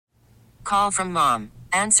call from mom.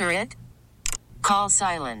 Answer it. Call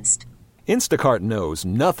silenced. Instacart knows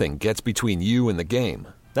nothing gets between you and the game.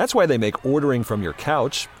 That's why they make ordering from your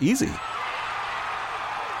couch easy.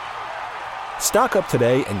 Stock up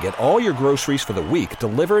today and get all your groceries for the week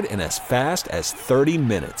delivered in as fast as 30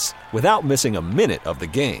 minutes without missing a minute of the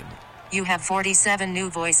game. You have 47 new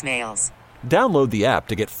voicemails. Download the app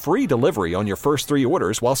to get free delivery on your first 3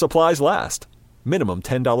 orders while supplies last. Minimum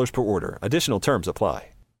 $10 per order. Additional terms apply.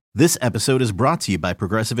 This episode is brought to you by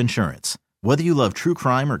Progressive Insurance. Whether you love true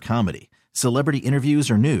crime or comedy, celebrity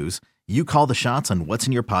interviews or news, you call the shots on what's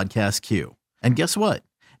in your podcast queue. And guess what?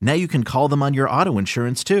 Now you can call them on your auto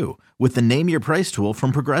insurance too with the Name Your Price tool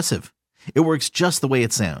from Progressive. It works just the way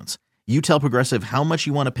it sounds. You tell Progressive how much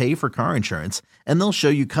you want to pay for car insurance, and they'll show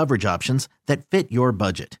you coverage options that fit your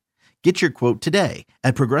budget. Get your quote today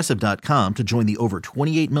at Progressive.com to join the over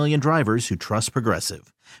 28 million drivers who trust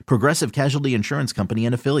Progressive. Progressive Casualty Insurance Company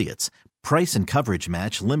and Affiliates. Price and coverage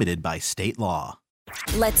match limited by state law.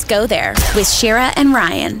 Let's go there with Shira and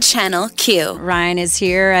Ryan, Channel Q. Ryan is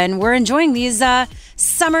here, and we're enjoying these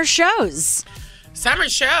summer shows. Summer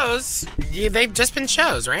shows? Yeah, they've just been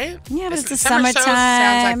shows, right? Yeah, but it's the summer summertime. shows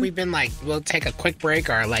sounds like we've been we'll take a quick break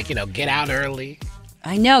or get out early.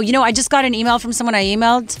 I know. I just got an email from someone I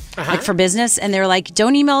emailed for business, and they're like,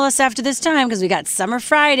 don't email us after this time because we got Summer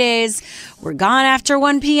Fridays. We're gone after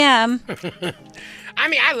 1 p.m. I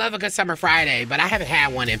mean, I love a good Summer Friday, but I haven't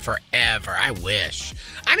had one in forever. I wish.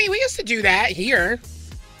 I mean, we used to do that here.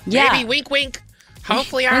 Yeah. Maybe wink, wink.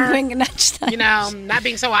 Hopefully wink, nudge, nudge. Not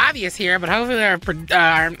being so obvious here, but hopefully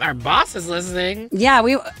our boss is listening. Yeah,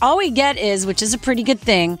 all we get is, which is a pretty good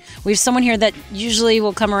thing, we have someone here that usually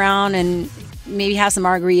will come around and maybe have some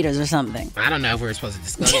margaritas or something. I don't know if we were supposed to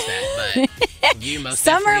disclose that, but you most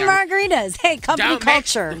Summer definitely margaritas. Hey, company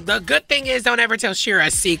culture. The good thing is don't ever tell Shira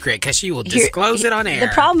a secret because she will disclose it on air.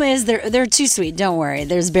 The problem is they're too sweet. Don't worry.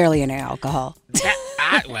 There's barely any alcohol.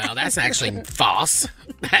 That's actually false.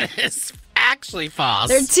 That is actually false.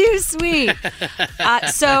 They're too sweet.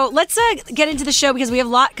 So let's get into the show because we have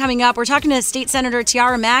a lot coming up. We're talking to State Senator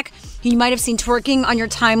Tiara Mack, who you might have seen twerking on your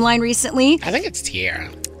timeline recently. I think it's Tiara.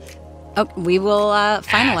 Oh, we will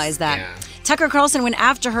finalize that. Yeah. Tucker Carlson went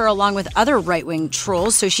after her along with other right-wing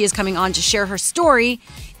trolls, so she is coming on to share her story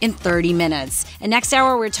in 30 minutes. And next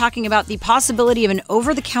hour, we're talking about the possibility of an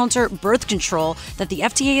over-the-counter birth control that the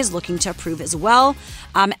FDA is looking to approve as well,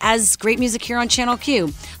 as great music here on Channel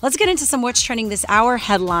Q. Let's get into some What's Trending This Hour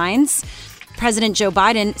headlines. President Joe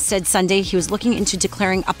Biden said Sunday he was looking into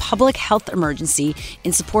declaring a public health emergency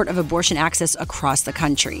in support of abortion access across the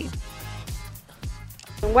country.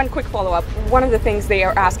 One quick follow-up. One of the things they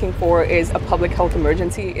are asking for is a public health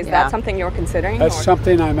emergency. Is that something you're considering? That's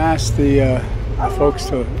something I'm asked the folks,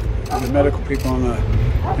 the medical people in the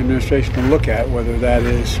administration to look at, whether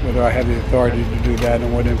I have the authority to do that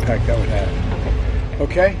and what impact that would have.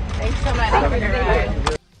 Okay? Thanks so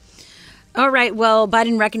much. All right. Well,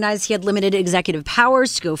 Biden recognized he had limited executive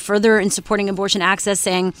powers to go further in supporting abortion access,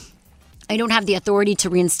 saying, I don't have the authority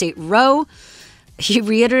to reinstate Roe. He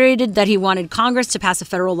reiterated that he wanted Congress to pass a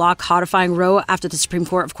federal law codifying Roe after the Supreme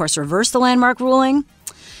Court, of course, reversed the landmark ruling.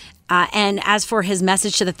 And as for his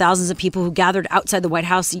message to the thousands of people who gathered outside the White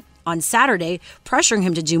House on Saturday, pressuring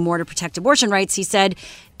him to do more to protect abortion rights, he said,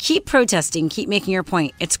 keep protesting, keep making your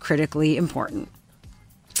point. It's critically important.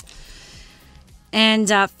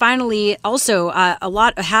 And finally, also a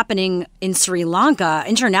lot happening in Sri Lanka.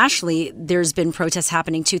 Internationally, there's been protests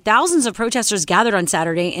happening too. Thousands of protesters gathered on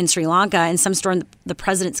Saturday in Sri Lanka, and some stormed the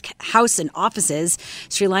president's house and offices.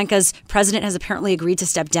 Sri Lanka's president has apparently agreed to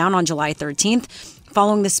step down on July 13th.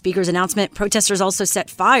 Following the speaker's announcement, protesters also set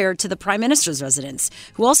fire to the prime minister's residence,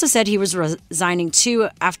 who also said he was resigning too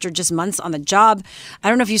after just months on the job. I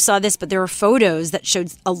don't know if you saw this, but there were photos that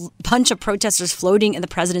showed a bunch of protesters floating in the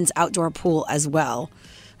president's outdoor pool as well.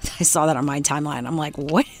 I saw that on my timeline. I'm like,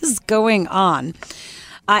 what is going on?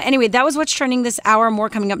 Anyway, that was What's Trending This Hour. More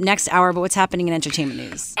coming up next hour, but what's happening in entertainment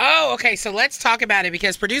news? Oh, okay. So let's talk about it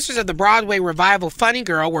because producers of the Broadway revival Funny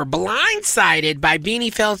Girl were blindsided by Beanie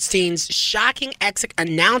Feldstein's shocking exit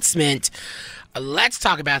announcement. Let's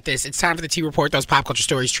talk about this. It's time for the T Report. Those pop culture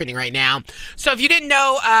stories trending right now. So if you didn't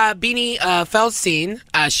know, Beanie Feldstein,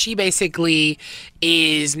 she basically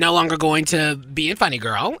is no longer going to be in Funny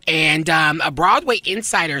Girl. And a Broadway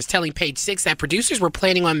insider is telling Page Six that producers were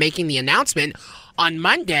planning on making the announcement on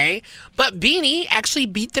Monday, but Beanie actually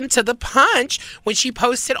beat them to the punch when she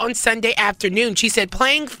posted on Sunday afternoon. She said,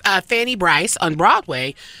 playing Fanny Brice on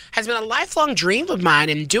Broadway has been a lifelong dream of mine,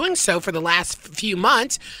 and doing so for the last few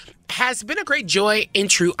months has been a great joy and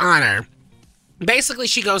true honor. Basically,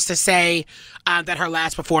 she goes to say that her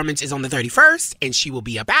last performance is on the 31st, and she will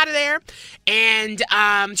be up out of there. And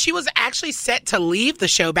she was actually set to leave the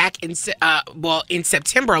show back in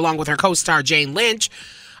September, along with her co-star Jane Lynch.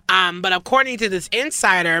 But according to this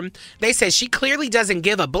insider, they said she clearly doesn't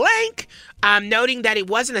give a blank, noting that it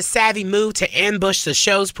wasn't a savvy move to ambush the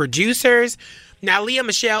show's producers. Now, Lea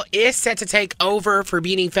Michele is set to take over for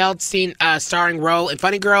Beanie Feldstein, starring role in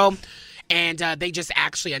Funny Girl. And they just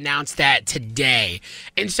actually announced that today.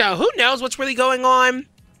 And so who knows what's really going on?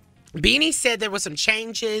 Beanie said there were some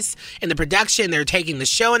changes in the production. They're taking the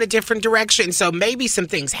show in a different direction. So maybe some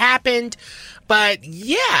things happened. But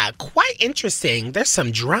yeah, quite interesting. There's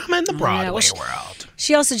some drama in the Broadway world.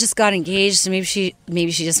 She also just got engaged, so maybe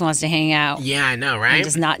she just wants to hang out. Yeah, I know, right? And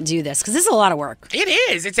just not do this, because this is a lot of work. It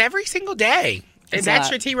is. It's every single day. And that's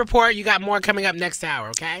your T Report. You got more coming up next hour,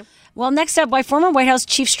 okay? Well, next up, why former White House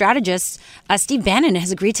chief strategist Steve Bannon has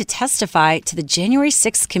agreed to testify to the January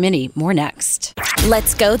 6th committee. More next.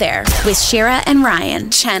 Let's go there with Shira and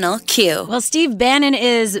Ryan, Channel Q. Well, Steve Bannon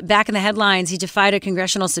is back in the headlines. He defied a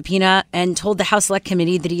congressional subpoena and told the House Select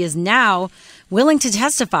Committee that he is now willing to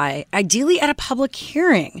testify, ideally at a public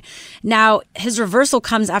hearing. Now, his reversal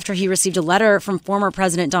comes after he received a letter from former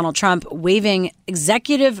President Donald Trump waiving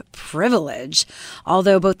executive privilege,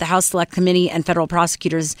 although both the House Select Committee and federal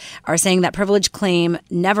prosecutors are saying that privilege claim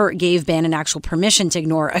never gave Bannon actual permission to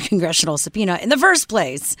ignore a congressional subpoena in the first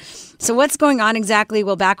place. So what's going on exactly?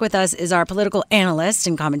 Well, back with us is our political analyst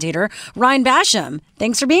and commentator, Ryan Basham.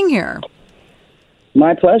 Thanks for being here.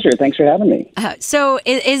 My pleasure. Thanks for having me. So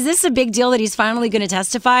is this a big deal that he's finally going to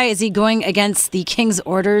testify? Is he going against the king's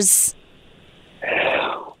orders?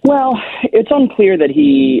 Well, it's unclear that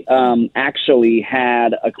he actually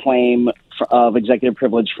had a claim of executive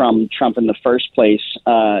privilege from Trump in the first place.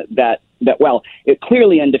 It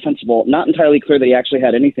clearly indefensible. Not entirely clear that he actually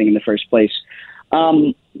had anything in the first place.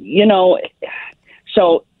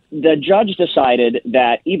 So the judge decided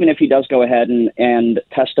that even if he does go ahead and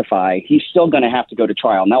testify, he's still going to have to go to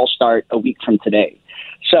trial, and that will start a week from today.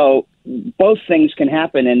 So both things can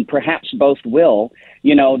happen, and perhaps both will.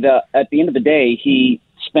 At the end of the day, he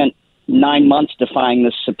spent 9 months defying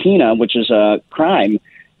this subpoena, which is a crime,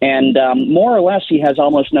 and more or less he has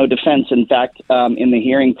almost no defense. In fact, in the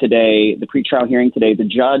hearing today, the pretrial hearing today, the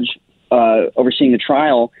judge overseeing the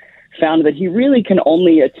trial found that he really can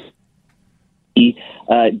only he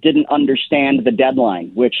didn't understand the deadline,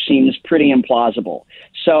 which seems pretty implausible.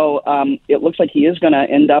 So it looks like he is going to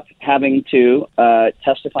end up having to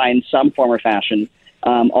testify in some form or fashion,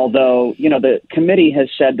 although, the committee has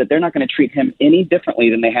said that they're not going to treat him any differently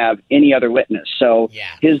than they have any other witness. So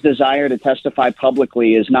his desire to testify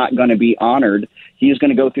publicly is not going to be honored. He is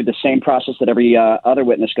going to go through the same process that every other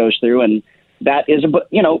witness goes through, and that is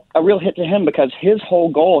a real hit to him, because his whole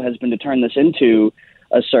goal has been to turn this into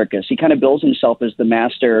a circus. He kind of bills himself as the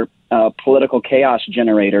master political chaos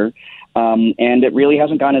generator, and it really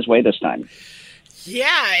hasn't gone his way this time.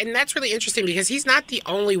 Yeah, and that's really interesting because he's not the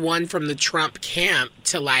only one from the Trump camp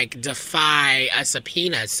to defy a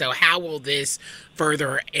subpoena. So how will this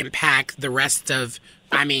further impact the rest of,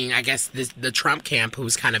 I guess the Trump camp,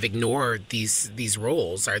 who's kind of ignored these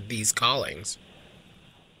rules or these callings?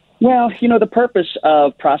 Well, the purpose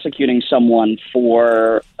of prosecuting someone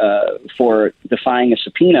for defying a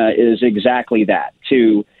subpoena is exactly that,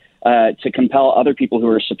 to compel other people who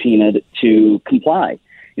are subpoenaed to comply.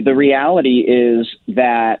 The reality is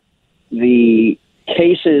that the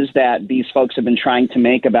cases that these folks have been trying to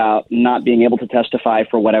make about not being able to testify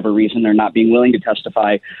for whatever reason, or not being willing to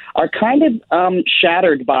testify, are kind of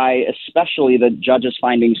shattered by especially the judge's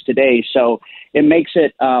findings today. So it makes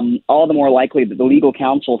it all the more likely that the legal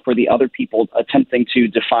counsel for the other people attempting to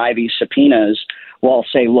defy these subpoenas will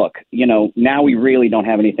say, look, now we really don't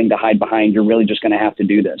have anything to hide behind. You're really just going to have to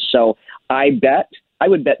do this. So I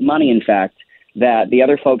would bet money, in fact, that the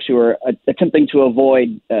other folks who are attempting to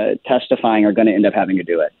avoid testifying are going to end up having to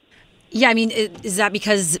do it. Yeah, is that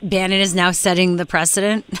because Bannon is now setting the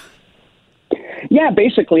precedent? Yeah,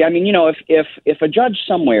 basically. If a judge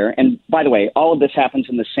somewhere, and by the way, all of this happens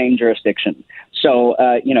in the same jurisdiction. So,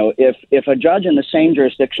 if a judge in the same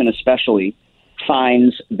jurisdiction especially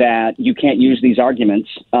finds that you can't use these arguments,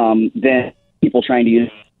 then people trying to use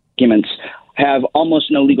arguments have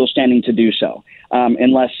almost no legal standing to do so,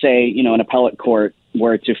 unless, say, an appellate court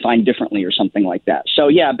were to find differently or something like that. So,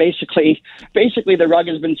 yeah, basically the rug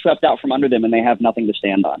has been swept out from under them, and they have nothing to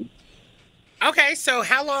stand on. Okay, so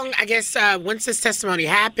how long, once this testimony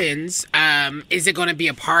happens, is it going to be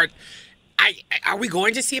a part? Are we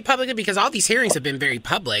going to see it publicly? Because all these hearings have been very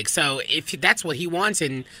public. So if that's what he wants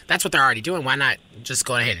and that's what they're already doing, why not just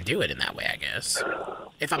go ahead and do it in that way, I guess,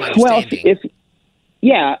 if I'm understanding? Well,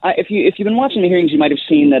 Yeah, if you've been watching the hearings, you might have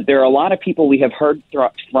seen that there are a lot of people we have heard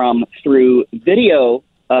from through video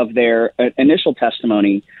of their initial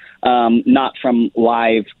testimony, not from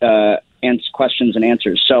live questions and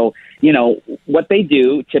answers. So, what they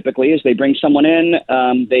do typically is they bring someone in.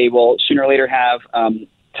 They will sooner or later have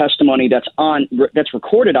testimony that's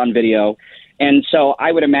recorded on video. And so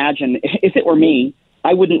I would imagine if it were me,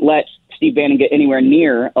 I wouldn't let Steve Bannon get anywhere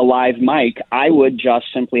near a live mic. I would just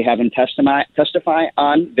simply have him testify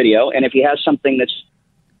on video. And if he has something that's,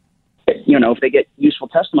 if they get useful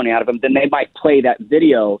testimony out of him, then they might play that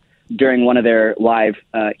video during one of their live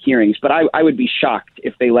hearings. But I would be shocked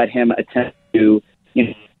if they let him attempt to,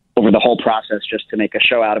 over the whole process just to make a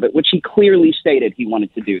show out of it, which he clearly stated he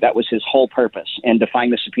wanted to do. That was his whole purpose in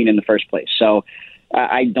defying the subpoena in the first place. So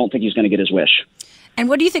I don't think he's going to get his wish. And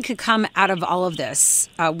what do you think could come out of all of this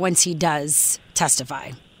once he does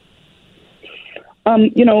testify?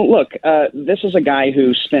 Look, this is a guy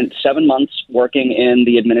who spent 7 months working in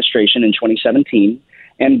the administration in 2017.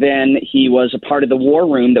 And then he was a part of the war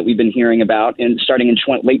room that we've been hearing about starting in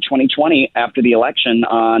late 2020 after the election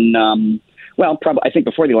on, probably I think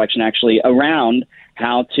before the election, actually, around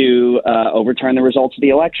how to overturn the results of the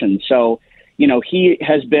election. So, he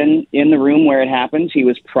has been in the room where it happens. He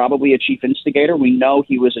was probably a chief instigator. We know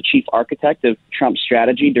he was a chief architect of Trump's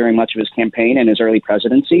strategy during much of his campaign and his early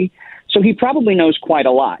presidency. So he probably knows quite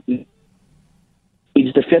a lot.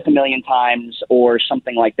 He's the fifth a million times or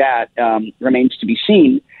something like that remains to be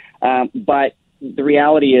seen. But the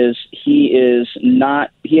reality is he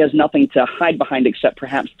has nothing to hide behind except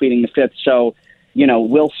perhaps pleading the fifth. So,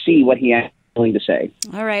 we'll see what he has to say.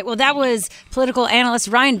 All right. Well, that was political analyst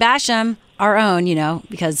Ryan Basham, our own,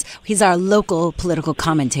 because he's our local political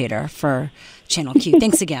commentator for Channel Q.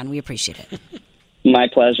 Thanks again. We appreciate it. My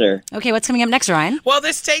pleasure. Okay, what's coming up next, Ryan? Well,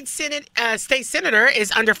 this state senator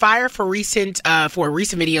is under fire for a recent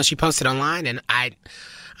video she posted online, and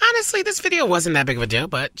honestly, this video wasn't that big of a deal,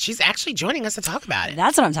 but she's actually joining us to talk about it.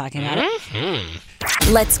 That's what I'm talking about. Mm-hmm.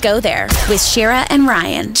 Let's go there with Shira and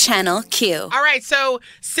Ryan, Channel Q. All right, so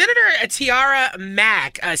Senator Tiara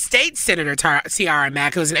Mack, State Senator Tiara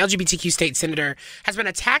Mack, who is an LGBTQ state senator, has been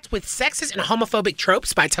attacked with sexist and homophobic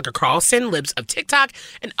tropes by Tucker Carlson, libs of TikTok,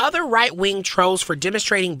 and other right-wing trolls for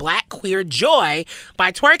demonstrating Black queer joy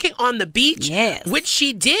by twerking on the beach, which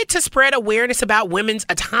she did to spread awareness about women's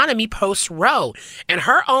autonomy post-Roe. In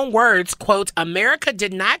her own words, quote, "America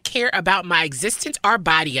did not care about my existence or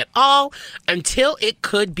body at all until it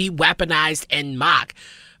could be weaponized and mocked."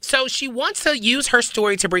 So she wants to use her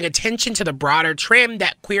story to bring attention to the broader trend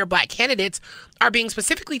that queer Black candidates are being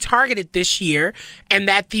specifically targeted this year, and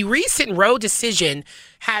that the recent Roe decision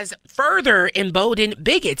has further emboldened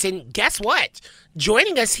bigots. And guess what?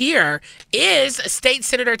 Joining us here is State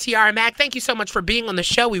Senator Tiara Mack. Thank you so much for being on the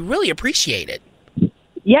show. We really appreciate it.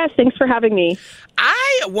 Yes, thanks for having me.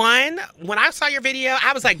 When I saw your video,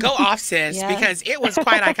 I was like, go off, sis, because it was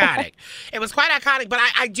quite iconic. It was quite iconic, but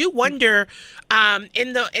I do wonder,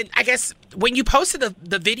 I guess, when you posted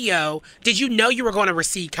the video, did you know you were going to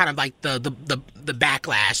receive kind of like the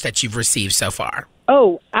backlash that you've received so far?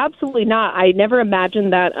 Oh, absolutely not. I never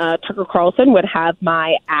imagined that Tucker Carlson would have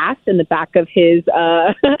my ass in the back of his,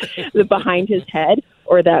 behind his head,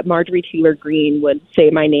 or that Marjorie Taylor Greene would say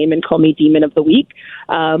my name and call me Demon of the Week.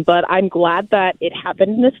 But I'm glad that it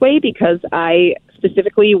happened in this way, because I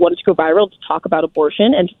specifically wanted to go viral to talk about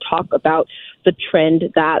abortion and to talk about the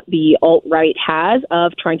trend that the alt-right has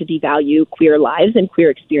of trying to devalue queer lives and queer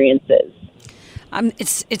experiences.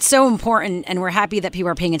 It's so important, and we're happy that people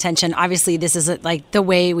are paying attention. Obviously, this isn't like the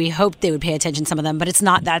way we hoped they would pay attention, some of them, but it's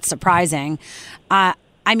not that surprising.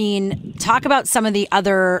 I mean, talk about some of the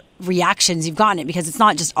other reactions you've gotten, because it's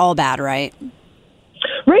not just all bad, right?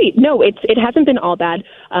 Right. No, it hasn't been all bad.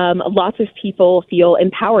 Lots of people feel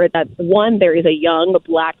empowered that, one, there is a young,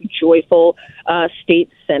 Black, joyful state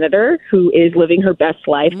senator who is living her best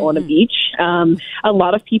life on a beach. A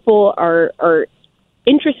lot of people are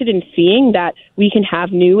interested in seeing that we can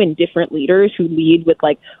have new and different leaders who lead with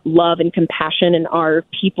like love and compassion and are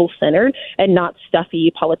people-centered, and not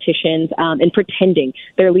stuffy politicians and pretending.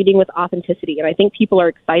 They're leading with authenticity. And I think people are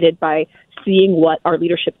excited by seeing what our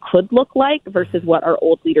leadership could look like versus what our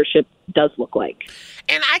old leadership does look like.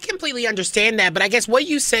 And I completely understand that, but I guess what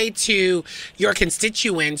you say to your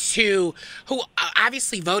constituents who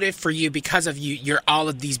obviously voted for you because of your all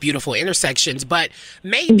of these beautiful intersections, but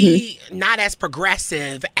maybe not as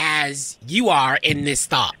progressive as you are in this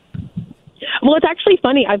thought. Well, it's actually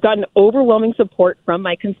funny. I've gotten overwhelming support from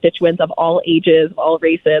my constituents of all ages, of all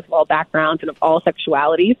races, of all backgrounds, and of all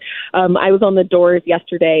sexualities. I was on the doors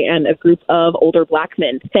yesterday, and a group of older Black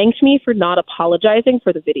men thanked me for not apologizing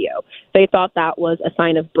for the video. They thought that was a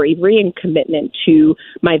sign of bravery and commitment to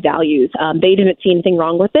my values. They didn't see anything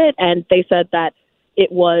wrong with it, and they said that it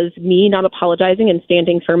was me not apologizing and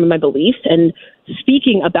standing firm in my beliefs and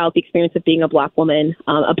speaking about the experience of being a Black woman,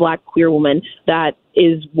 a Black queer woman. That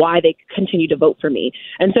is why they continue to vote for me.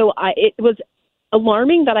 And so it was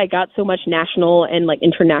alarming that I got so much national and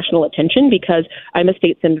international attention, because I'm a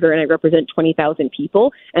state senator and I represent 20,000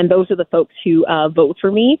 people. And those are the folks who vote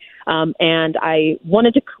for me. And I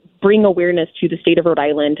wanted to bring awareness to the state of Rhode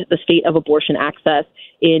Island, the state of abortion access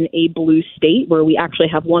in a blue state where we actually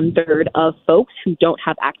have 1/3 of folks who don't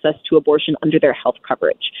have access to abortion under their health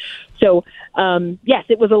coverage. So, yes,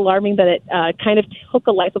 it was alarming that it kind of took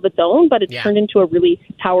a life of its own, but it turned into a really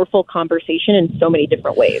powerful conversation in so many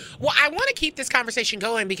different ways. Well, I want to keep this conversation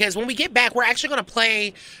going, because when we get back, we're actually going to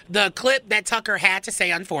play the clip that Tucker had to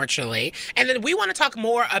say, unfortunately. And then we want to talk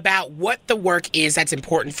more about what the work is that's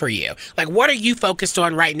important for you. Like, what are you focused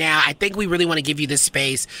on right now? I think we really want to give you this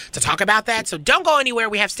space to talk about that. So don't go anywhere.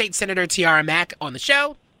 We have State Senator Tiara Mack on the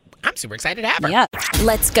show. I'm super excited to have her. Yeah.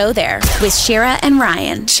 Let's go there with Shira and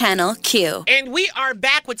Ryan, Channel Q. And we are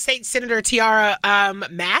back with State Senator Tiara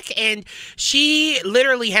Mack, and she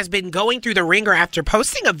literally has been going through the ringer after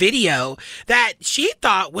posting a video that she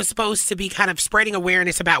thought was supposed to be kind of spreading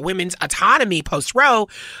awareness about women's autonomy post-Roe.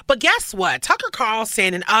 But guess what? Tucker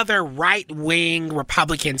Carlson and other right-wing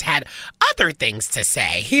Republicans had other things to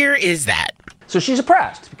say. Here is that. So she's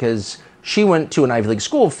oppressed because she went to an Ivy League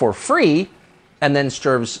school for free and then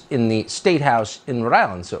serves in the State House in Rhode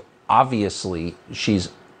Island. So obviously she's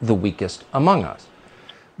the weakest among us.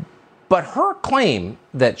 But her claim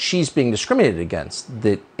that she's being discriminated against,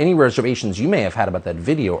 that any reservations you may have had about that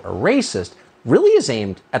video are racist, really is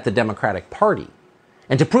aimed at the Democratic Party.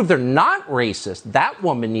 And to prove they're not racist, that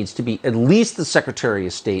woman needs to be at least the Secretary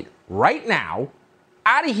of State right now.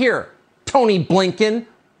 Out of here, Tony Blinken,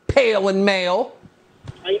 pale and male.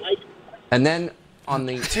 And then on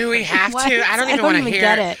the... Do we have to? I don't even want to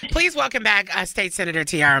hear it. Please welcome back State Senator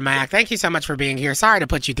Tiara Mack. Thank you so much for being here. Sorry to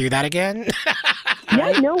put you through that again.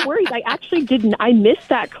 Yeah, no worries. I actually didn't. I missed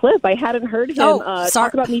that clip. I hadn't heard him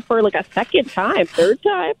talk about me for a second time, third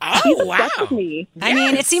time. Oh, He's wow. obsessed with me. Yes. I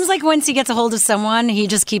mean, it seems like once he gets a hold of someone, he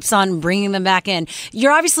just keeps on bringing them back in.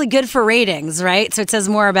 You're obviously good for ratings, right? So it says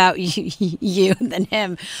more about you than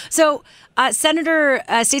him. So, State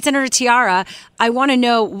Senator Tiara, I want to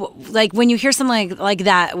know, when you hear something like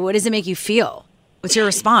that, what does it make you feel? What's your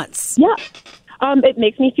response? Yeah. It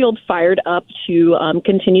makes me feel fired up to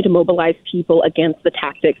continue to mobilize people against the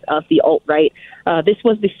tactics of the alt-right. This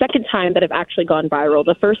was the second time that I've actually gone viral.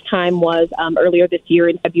 The first time was earlier this year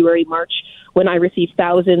in February, March, when I received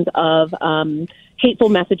thousands of hateful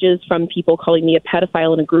messages from people calling me a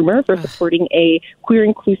pedophile and a groomer for supporting a queer,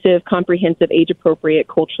 inclusive, comprehensive, age-appropriate,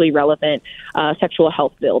 culturally relevant sexual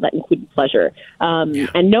health bill that included pleasure.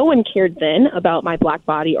 And no one cared then about my Black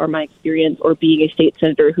body or my experience or being a state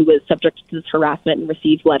senator who was subject to this harassment and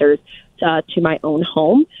received letters to my own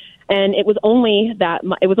home. And it was only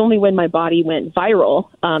when my body went viral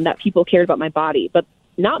that people cared about my body. But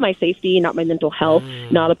not my safety, not my mental health,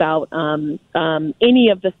 not about any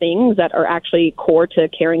of the things that are actually core to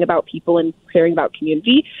caring about people and caring about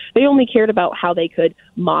community. They only cared about how they could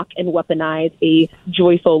mock and weaponize a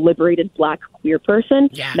joyful, liberated Black queer person,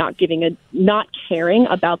 not caring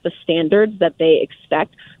about the standards that they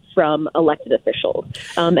expect from elected officials.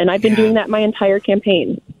 And I've been doing that my entire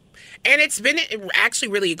campaign. And it's been actually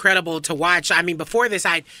really incredible to watch. I mean, before this,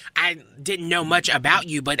 I didn't know much about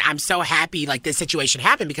you, but I'm so happy this situation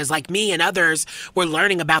happened, because like me and others were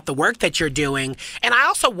learning about the work that you're doing. And I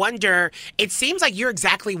also wonder, it seems like you're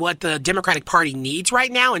exactly what the Democratic Party needs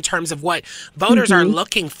right now in terms of what voters are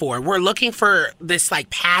looking for. We're looking for this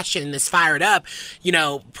passion, this fired up,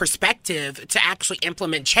 perspective to actually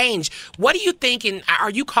implement change. What do you think, and are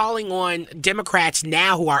you calling on Democrats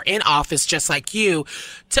now who are in office just like you,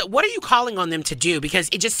 what are you calling on them to do? Because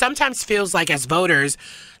it just sometimes feels like as voters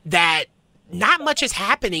that not much is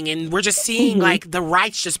happening, and we're just seeing the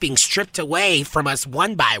rights just being stripped away from us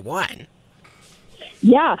one by one.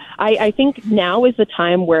 Yeah, I think now is the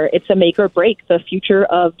time where it's a make or break. The future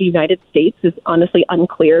of the United States is honestly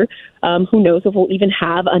unclear. Who knows if we'll even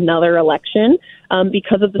have another election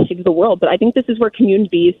because of the state of the world. But I think this is where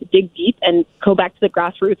communities dig deep and go back to the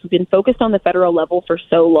grassroots. We've been focused on the federal level for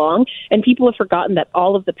so long, and people have forgotten that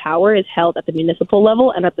all of the power is held at the municipal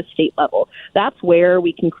level and at the state level. That's where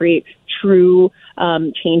we can create true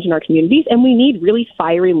change in our communities. And we need really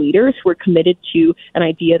fiery leaders who are committed to an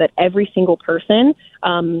idea that every single person,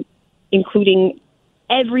 including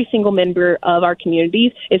every single member of our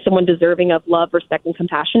communities, is someone deserving of love, respect, and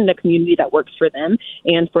compassion in a community that works for them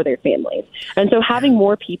and for their families. And so having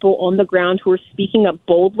more people on the ground who are speaking up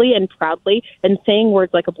boldly and proudly and saying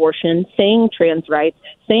words like abortion, saying trans rights,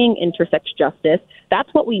 saying intersex justice,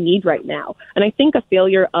 that's what we need right now. And I think a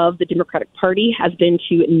failure of the Democratic Party has been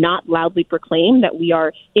to not loudly proclaim that we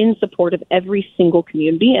are in support of every single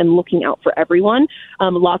community and looking out for everyone.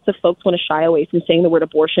 Lots of folks want to shy away from saying the word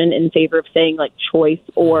abortion in favor of saying like choice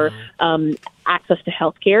or access to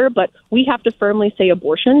health care, but we have to firmly say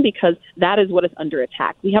abortion because that is what is under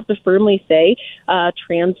attack. We have to firmly say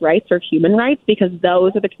trans rights are human rights because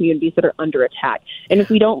those are the communities that are under attack. And if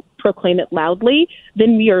we don't proclaim it loudly,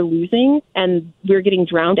 then we are losing and we're getting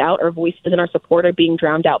drowned out. Our voices and our support are being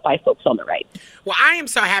drowned out by folks on the right. Well, I am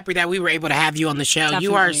so happy that we were able to have you on the show. Definitely.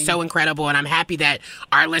 You are so incredible, and I'm happy that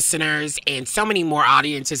our listeners and so many more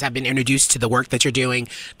audiences have been introduced to the work that you're doing.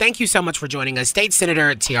 Thank you so much for joining us, State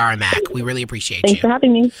Senator Tiara Mack. We really appreciate Thanks you. for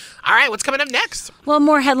having me. All right, what's coming up next? Well,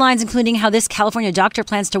 more headlines, including how this California doctor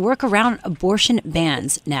plans to work around abortion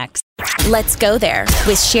bans next. Let's go there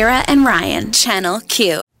with Shira and Ryan, Channel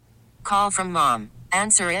Q. Call from mom.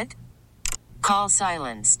 Answer it. Call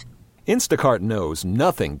silenced. Instacart knows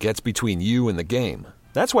nothing gets between you and the game.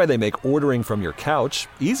 That's why they make ordering from your couch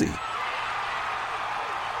easy.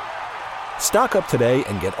 Stock up today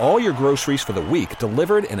and get all your groceries for the week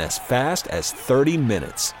delivered in as fast as 30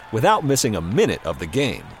 minutes without missing a minute of the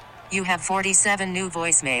game. You have 47 new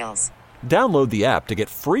voicemails. Download the app to get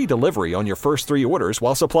free delivery on your first 3 orders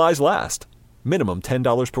while supplies last. Minimum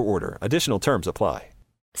 $10 per order. Additional terms apply.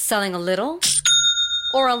 Selling a little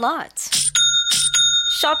or a lot?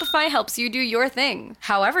 Shopify helps you do your thing,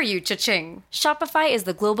 however you cha-ching. Shopify is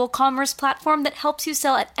the global commerce platform that helps you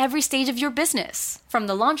sell at every stage of your business. From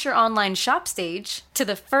the launch your online shop stage, to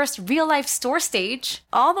the first real-life store stage,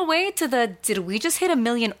 all the way to the did we just hit 1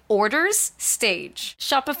 million orders stage.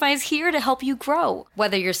 Shopify's here to help you grow.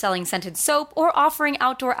 Whether you're selling scented soap or offering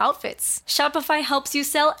outdoor outfits, Shopify helps you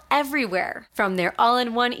sell everywhere. From their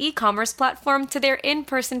all-in-one e-commerce platform to their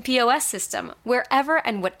in-person POS system, wherever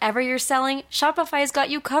and whatever you're selling, Shopify's got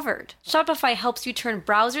you covered. Shopify helps you turn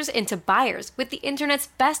browsers into buyers with the internet's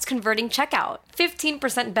best converting checkout.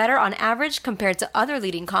 15% better on average compared to other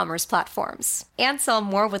leading commerce platforms. And sell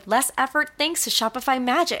more with less effort thanks to Shopify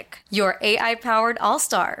Magic, your AI-powered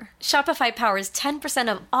all-star. Shopify powers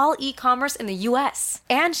 10% of all e-commerce in the U.S.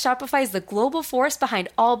 And Shopify is the global force behind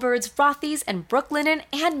Allbirds, Rothy's, and Brooklinen,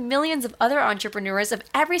 and millions of other entrepreneurs of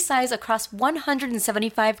every size across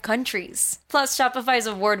 175 countries. Plus, Shopify's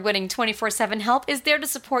award-winning 24/7 help is there to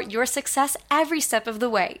support your success every step of the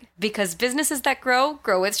way. Because businesses that grow,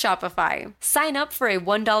 grow with Shopify. Sign up for a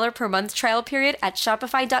 $1 per month trial period at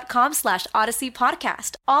shopify.com/Odyssey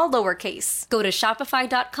Podcast, all lowercase. Go to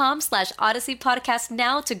shopify.com/Odyssey Podcast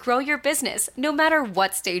now to grow your business, no matter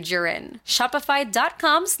what stage you're in.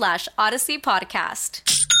 Shopify.com/Odyssey Podcast.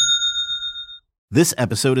 This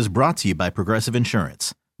episode is brought to you by Progressive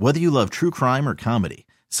Insurance. Whether you love true crime or comedy,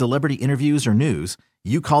 celebrity interviews or news,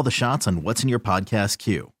 you call the shots on what's in your podcast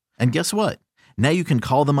queue. And guess what? Now you can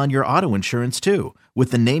call them on your auto insurance too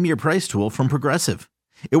with the Name Your Price tool from Progressive.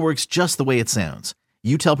 It works just the way it sounds.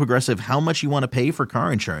 You tell Progressive how much you want to pay for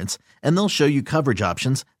car insurance, and they'll show you coverage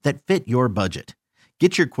options that fit your budget.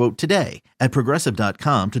 Get your quote today at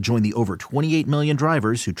Progressive.com to join the over 28 million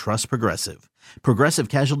drivers who trust Progressive. Progressive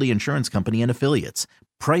Casualty Insurance Company and Affiliates.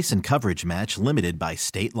 Price and coverage match limited by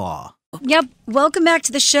state law. Yep. Welcome back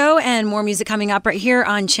to the show, and more music coming up right here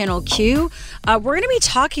on Channel Q. We're going to be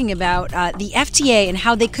talking about the FDA and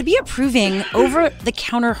how they could be approving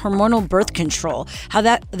over-the-counter hormonal birth control, how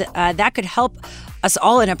that could help us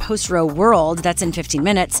all in a post-Roe world. That's in 15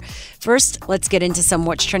 minutes. First, let's get into some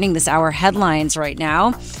what's trending this hour headlines right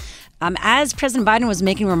now. As President Biden was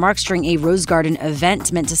making remarks during a Rose Garden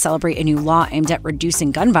event meant to celebrate a new law aimed at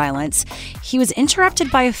reducing gun violence, he was interrupted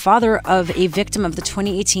by a father of a victim of the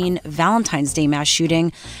 2018 Valentine's Day mass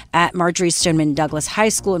shooting at Marjorie Stoneman Douglas High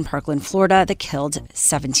School in Parkland, Florida, that killed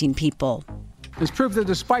 17 people. It's proof that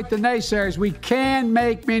despite the naysayers, we can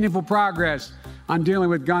make meaningful progress on dealing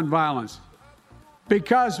with gun violence.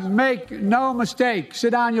 Because make no mistake, sit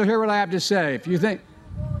down, you'll hear what I have to say. If you think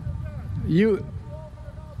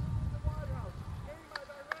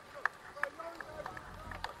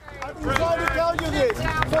I'm trying to tell you this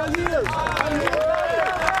for years.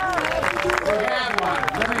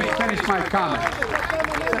 Let me finish my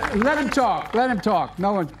comment. Let him talk. Let him talk.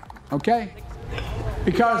 No one, okay?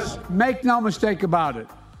 Because make no mistake about it.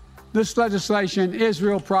 This legislation is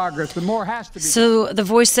real progress. The more has to be. So the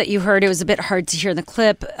voice that you heard, it was a bit hard to hear in the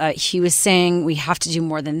clip. He was saying we have to do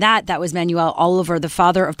more than that. That was Manuel Oliver, the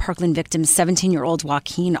father of Parkland victim 17-year-old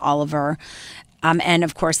Joaquin Oliver. And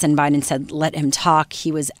of course, then Biden said, let him talk.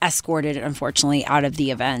 He was escorted, unfortunately, out of the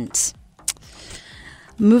event.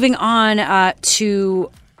 Moving on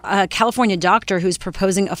to a California doctor who's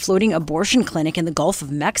proposing a floating abortion clinic in the Gulf of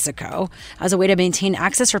Mexico as a way to maintain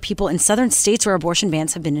access for people in southern states where abortion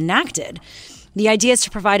bans have been enacted. The idea is to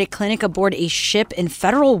provide a clinic aboard a ship in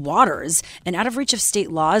federal waters and out of reach of state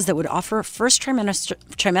laws that would offer first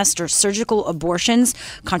trimester surgical abortions,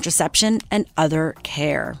 contraception, and other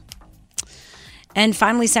care. And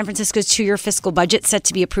finally, San Francisco's 2-year fiscal budget set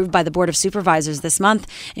to be approved by the Board of Supervisors this month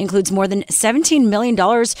includes more than $17 million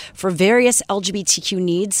for various LGBTQ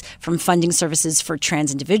needs, from funding services for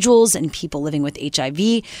trans individuals and people living with HIV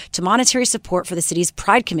to monetary support for the city's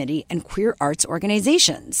Pride Committee and queer arts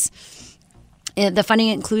organizations. The funding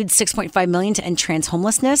includes $6.5 million to end trans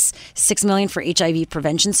homelessness, $6 million for HIV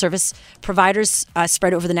prevention service providers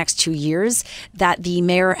spread over the next 2 years that the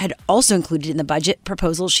mayor had also included in the budget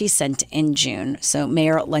proposal she sent in June. So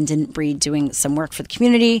Mayor London Breed doing some work for the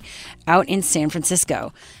community out in San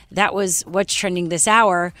Francisco. That was what's trending this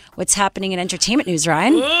hour. What's happening in entertainment news,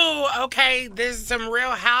 Ryan? Ooh, okay. There's some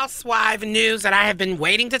Real Housewife news that I have been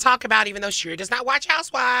waiting to talk about, even though Shira does not watch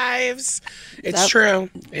Housewives. It's true.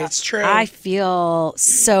 It's true. I feel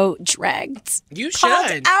so dragged. You should.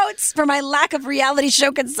 Called out for my lack of reality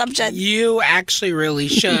show consumption. You actually really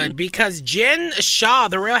should, because Jen Shah,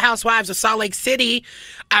 the Real Housewives of Salt Lake City,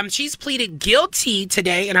 she's pleaded guilty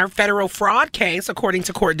today in her federal fraud case, according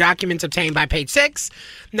to court documents obtained by Page Six.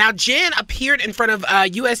 Now, Jen appeared in front of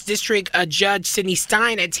U.S. District Judge Sidney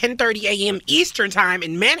Stein at 10:30 a.m. Eastern Time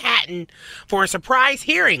in Manhattan for a surprise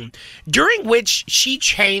hearing, during which she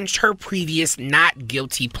changed her previous not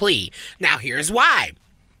guilty plea. Now, here's why.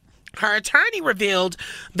 Her attorney revealed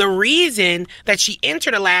the reason that she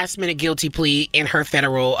entered a last-minute guilty plea in her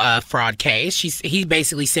federal fraud case. He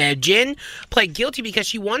basically said Jen pled guilty because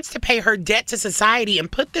she wants to pay her debt to society and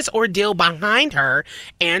put this ordeal behind her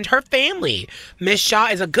and her family. Ms. Shaw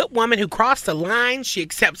is a good woman who crossed the line. She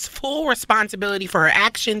accepts full responsibility for her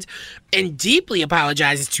actions and deeply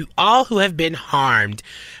apologizes to all who have been harmed.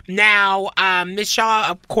 Now, Ms.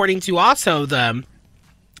 Shaw, according to also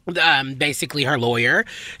basically her lawyer,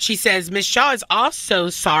 she says Ms. Shaw is also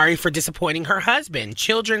sorry for disappointing her husband,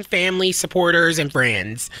 children, family, supporters, and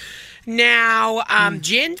friends. Now,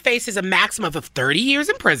 Jen faces a maximum of 30 years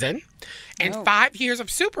in prison and 5 years of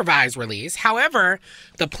supervised release. However,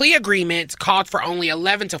 the plea agreement called for only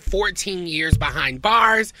 11 to 14 years behind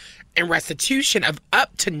bars and restitution of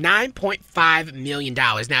up to $9.5 million.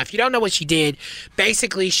 Now, if you don't know what she did,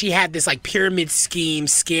 basically she had this like pyramid scheme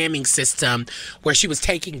scamming system where she was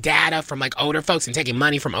taking data from like older folks and taking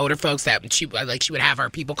money from older folks that she would have her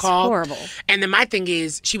people call. Horrible. And then my thing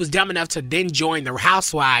is, she was dumb enough to then join the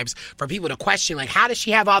Housewives for people to question, like, how does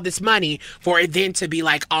she have all this money for it then to be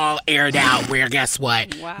like all aired out, where guess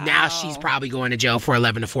what? Wow. Now she's probably going to jail for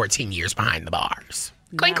 11 to 14 years behind the bars.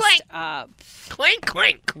 Clink, clink. Clink,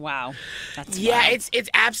 clink. Wow. That's wild. It's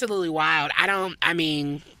absolutely wild.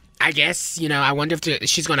 I guess, I wonder if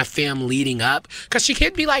she's going to film leading up. Because she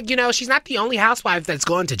could be like, she's not the only housewife that's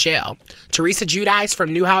going to jail. Teresa Giudice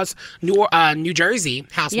from New Jersey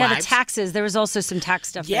Housewives. Yeah, the taxes. There was also some tax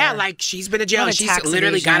stuff there. Like she's been to jail and she's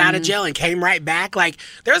literally got out of jail and came right back. Like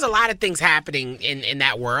there's a lot of things happening in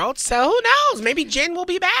that world. So who knows? Maybe Jen will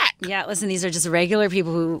be back. Yeah, listen, these are just regular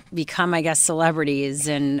people who become, I guess, celebrities.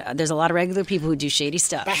 And there's a lot of regular people who do shady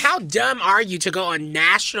stuff. But how dumb are you to go on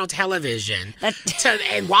national television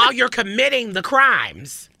and while you're committing the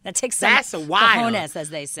crimes? That takes some cojones, as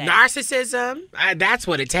they say. Narcissism, that's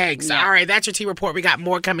what it takes. Yeah. All right, that's your T-Report. We got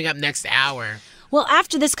more coming up next hour. Well,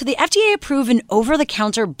 after this, could the FDA approve an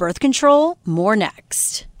over-the-counter birth control? More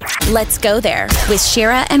next. Let's go there with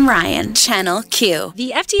Shira and Ryan, Channel Q.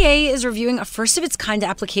 The FDA is reviewing a first-of-its-kind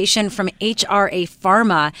application from HRA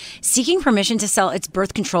Pharma seeking permission to sell its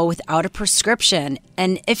birth control without a prescription.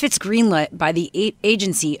 And if it's greenlit by the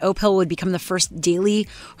agency, Opill would become the first daily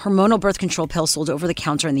hormonal birth control pill sold over the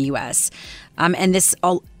counter in the U.S. And this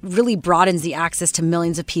all really broadens the access to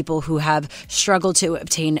millions of people who have struggled to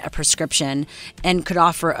obtain a prescription and could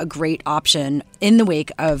offer a great option in the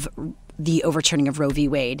wake of the overturning of Roe v.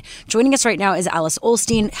 Wade. Joining us right now is Alice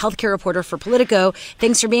Ollstein, healthcare reporter for Politico.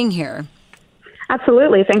 Thanks for being here.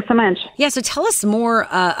 Absolutely. Thanks so much. Yeah, so tell us more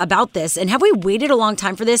about this. And have we waited a long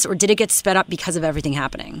time for this, or did it get sped up because of everything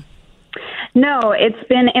happening? No, it's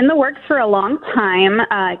been in the works for a long time,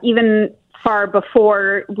 even far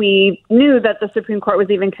before we knew that the Supreme Court was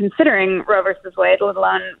even considering Roe versus Wade, let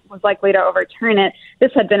alone was likely to overturn it.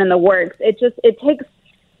 This had been in the works. It takes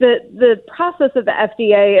the process of the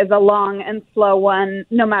FDA is a long and slow one,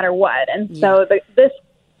 no matter what. And so this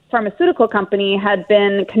pharmaceutical company had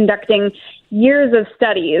been conducting years of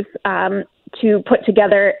studies to put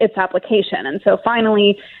together its application. And so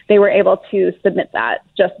finally, they were able to submit that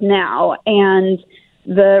just now. And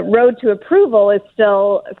the road to approval is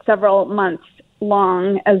still several months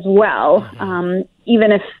long as well,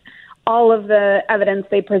 even if all of the evidence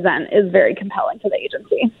they present is very compelling to the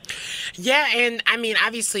agency. Yeah, and I mean,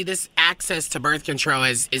 obviously, this access to birth control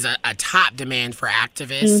is a top demand for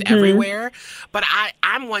activists everywhere. But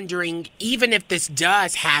I'm wondering, even if this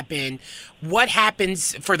does happen, what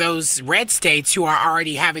happens for those red states who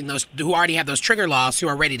already have those trigger laws who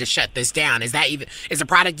are ready to shut this down? Is the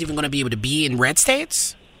product even going to be able to be in red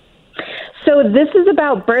states? So this is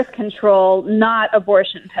about birth control, not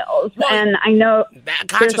abortion pills. Well, and I know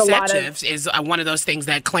contraceptives is one of those things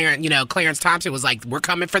that Clarence Thompson was like, we're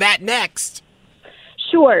coming for that next.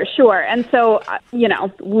 Sure. And so,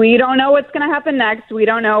 we don't know what's going to happen next. We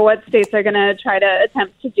don't know what states are going to try to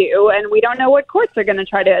attempt to do, and we don't know what courts are going to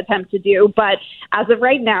try to attempt to do. But as of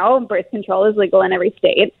right now, birth control is legal in every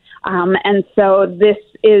state. And so this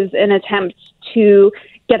is an attempt to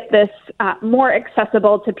get this more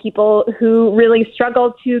accessible to people who really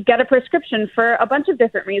struggle to get a prescription for a bunch of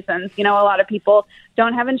different reasons. A lot of people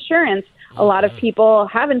don't have insurance. A lot of people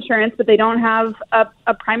have insurance, but they don't have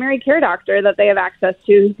a primary care doctor that they have access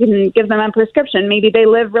to who can give them a prescription. Maybe they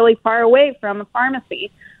live really far away from a pharmacy.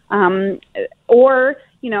 Or,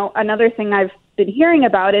 another thing I've been hearing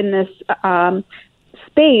about in this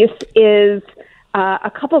space is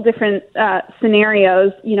a couple different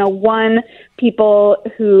scenarios. One, people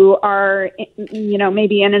who are,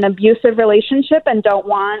 maybe in an abusive relationship and don't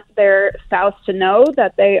want their spouse to know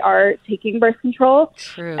that they are taking birth control.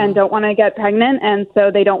 True. And don't want to get pregnant. And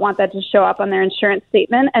so they don't want that to show up on their insurance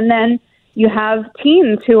statement. And then you have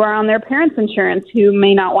teens who are on their parents' insurance who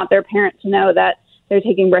may not want their parent to know that they're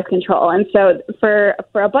taking birth control. And so for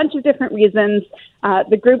a bunch of different reasons,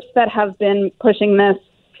 the groups that have been pushing this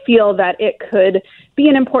feel that it could be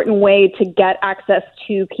an important way to get access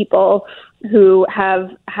to people who have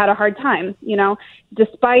had a hard time.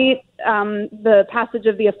 Despite the passage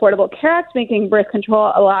of the Affordable Care Act making birth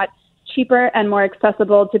control a lot cheaper and more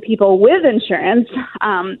accessible to people with insurance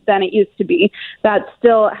than it used to be, that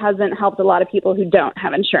still hasn't helped a lot of people who don't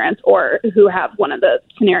have insurance or who have one of the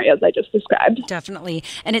scenarios I just described. Definitely.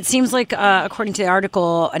 And it seems like, according to the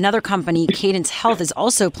article, another company, Cadence Health, is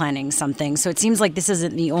also planning something. So it seems like this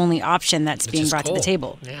isn't the only option that's being brought to the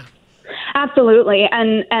table. Yeah. Absolutely.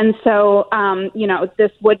 And so,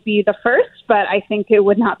 this would be the first, but I think it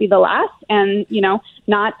would not be the last. And,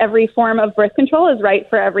 not every form of birth control is right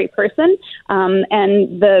for every person.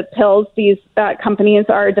 And the pills these companies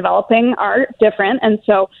are developing are different. And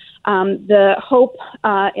so the hope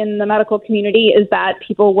in the medical community is that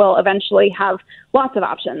people will eventually have lots of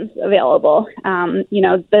options available.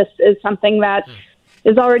 This is something that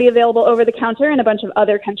is already available over the counter in a bunch of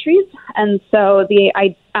other countries. And so they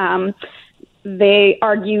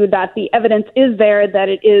argue that the evidence is there that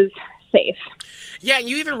it is safe. Yeah,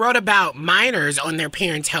 you even wrote about minors on their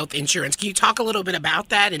parents' health insurance. Can you talk a little bit about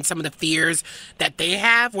that and some of the fears that they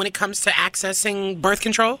have when it comes to accessing birth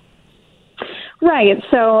control? Right.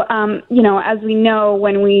 So, as we know,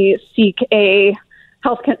 when we seek a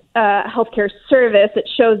healthcare service, it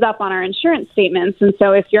shows up on our insurance statements. And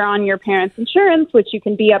so if you're on your parents' insurance, which you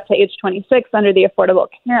can be up to age 26 under the Affordable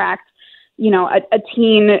Care Act, a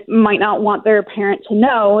teen might not want their parent to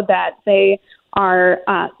know that they are,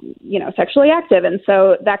 sexually active. And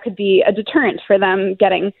so that could be a deterrent for them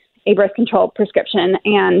getting a birth control prescription.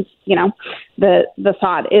 And, the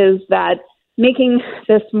thought is that making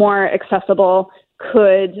this more accessible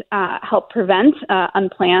could help prevent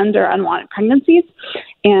unplanned or unwanted pregnancies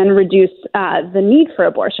and reduce the need for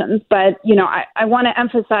abortions. But, I want to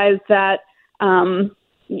emphasize that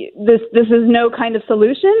this is no kind of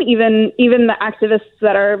solution. Even the activists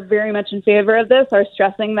that are very much in favor of this are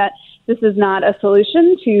stressing that this is not a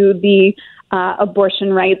solution to the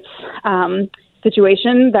abortion rights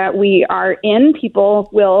situation that we are in. People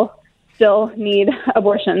will still need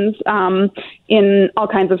abortions in all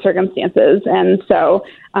kinds of circumstances. And so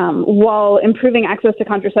while improving access to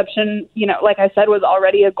contraception, like I said, was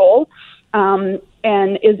already a goal,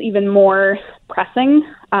 and is even more pressing.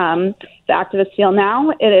 The activists feel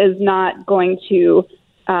now it is not going to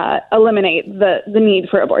eliminate the need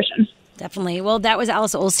for abortion. Definitely. Well, that was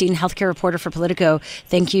Alice Ollstein, healthcare reporter for Politico.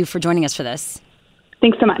 Thank you for joining us for this.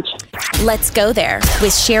 Thanks so much. Let's go there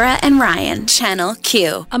with Shira and Ryan, Channel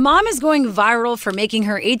Q. A mom is going viral for making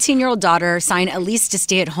her 18-year-old daughter sign a lease to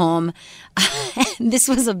stay at home. This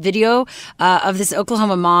was a video of this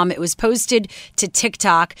Oklahoma mom. It was posted to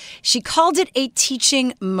TikTok. She called it a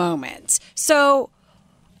teaching moment. So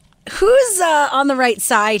who's on the right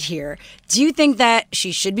side here? Do you think that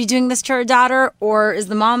she should be doing this to her daughter, or is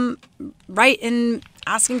the mom right in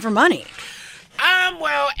asking for money?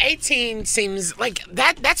 Well, 18 seems like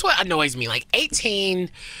that's what annoys me. Like 18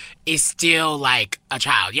 is still like a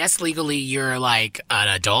child. Yes, legally you're like an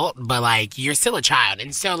adult, but like you're still a child.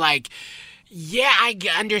 And so like, yeah, I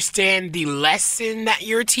understand the lesson that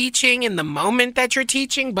you're teaching in the moment that you're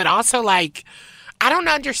teaching, but also like, I don't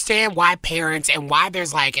understand why parents and why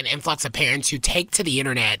there's like an influx of parents who take to the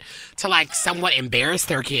internet to like somewhat embarrass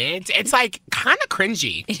their kids. It's like kind of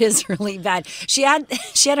cringy. It is really bad. She had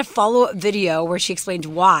a follow-up video where she explained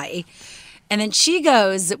why. And then she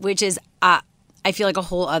goes, which is, I feel like a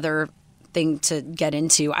whole other thing to get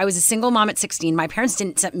into. I was a single mom at 16. My parents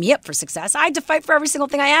didn't set me up for success. I had to fight for every single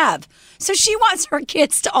thing I have. So she wants her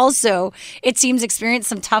kids to also, it seems, experience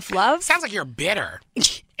some tough love. Sounds like you're bitter.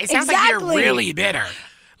 It sounds like you're really bitter.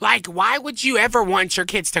 Like, why would you ever want your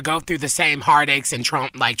kids to go through the same heartaches and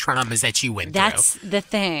traumas that you went through? That's the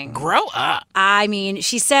thing. Grow up. I mean,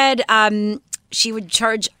 she said she would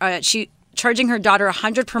charging her daughter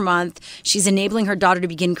 $100 per month. She's enabling her daughter to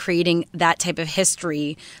begin creating that type of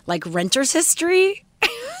history, like renter's history.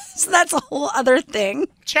 So that's a whole other thing.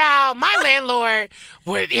 Child, my landlord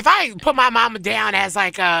would, if I put my mama down as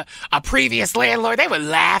like a previous landlord, they would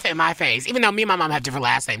laugh in my face, even though me and my mom have different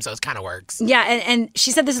last names, so it kind of works. Yeah, and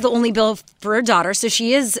she said this is the only bill for her daughter, so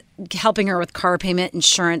she is helping her with car payment,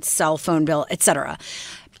 insurance, cell phone bill, etc.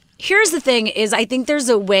 Here's the thing is I think there's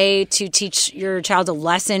a way to teach your child a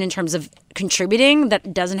lesson in terms of contributing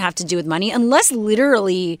that doesn't have to do with money, unless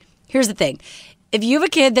literally, here's the thing. If you have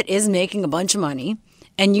a kid that is making a bunch of money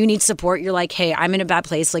and you need support, you're like, hey, I'm in a bad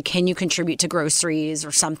place. Like, can you contribute to groceries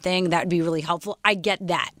or something? That would be really helpful. I get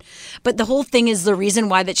that. But the whole thing is the reason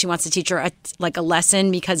why that she wants to teach her a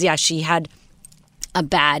lesson because, yeah, she had a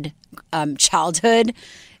bad childhood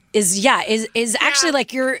is actually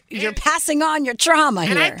like you're passing on your trauma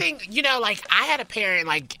here. And I think, like I had a parent,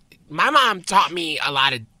 like my mom taught me a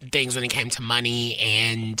lot of things when it came to money,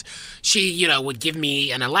 and she, would give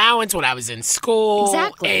me an allowance when I was in school.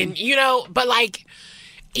 Exactly. And, but like,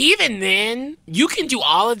 even then, you can do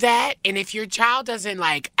all of that, and if your child doesn't,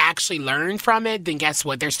 like, actually learn from it, then guess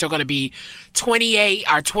what? They're still going to be 28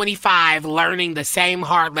 or 25 learning the same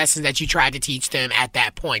hard lessons that you tried to teach them at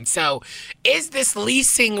that point. So is this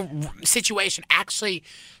leasing situation actually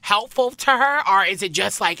helpful to her, or is it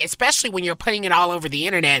just like, especially when you're putting it all over the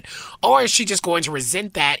internet, or is she just going to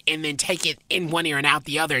resent that and then take it in one ear and out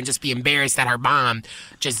the other and just be embarrassed that her mom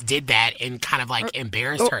just did that and kind of like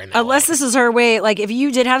embarrassed her in that unless way? This is her way, like if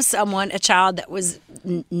you did have a child that was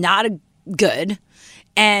not good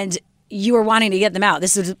and you were wanting to get them out,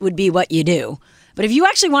 this would be what you do. But if you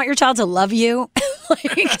actually want your child to love you,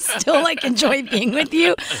 still enjoy being with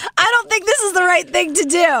you, I don't think this is the right thing to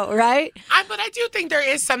do, right? But I do think there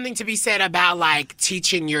is something to be said about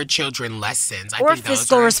teaching your children lessons. Or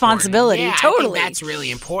fiscal responsibility, yeah, totally. I think that's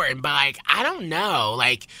really important. But I don't know,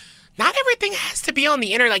 not everything has to be on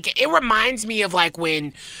the internet. It reminds me of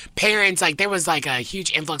when parents, there was a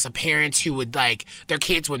huge influx of parents who would their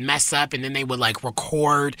kids would mess up and then they would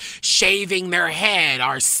record shaving their head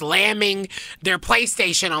or slamming their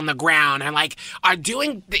PlayStation on the ground and are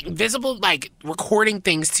doing visible recording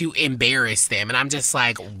things to embarrass them. And I'm just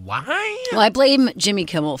why? Well, I blame Jimmy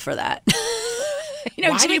Kimmel for that.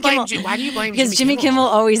 Why do you blame Jimmy Kimmel? Because Jimmy Kimmel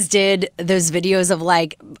always did those videos of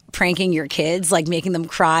pranking your kids, making them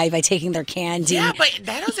cry by taking their candy. Yeah, but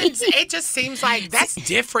that doesn't. It just seems that's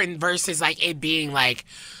different versus it being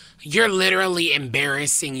you're literally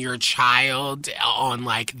embarrassing your child on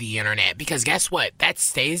the internet, because guess what? That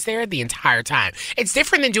stays there the entire time. It's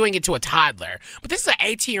different than doing it to a toddler. But this is an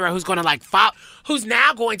 18-year-old who's going to who's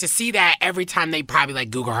now going to see that every time they probably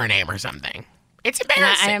Google her name or something. It's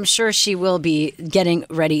embarrassing. I am sure she will be getting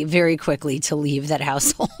ready very quickly to leave that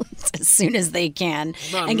household as soon as they can.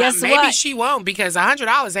 Well, and guess maybe what? she won't, because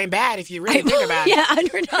 $100 ain't bad if you really think about it. Yeah,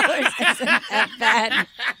 $100 isn't that bad.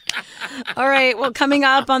 All right, well, coming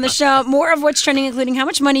up on the show, more of what's trending, including how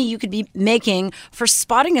much money you could be making for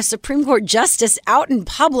spotting a Supreme Court justice out in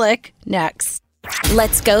public next.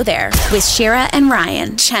 Let's go there with Shira and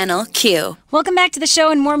Ryan, Channel Q. Welcome back to the show,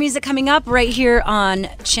 and more music coming up right here on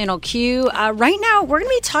Channel Q. Right now, we're going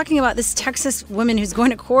to be talking about this Texas woman who's going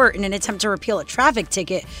to court in an attempt to repeal a traffic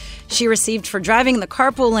ticket she received for driving in the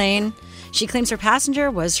carpool lane. She claims her passenger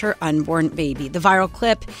was her unborn baby. The viral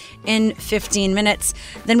clip in 15 minutes.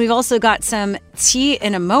 Then we've also got some tea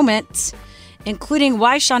in a moment, including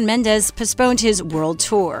why Shawn Mendes postponed his world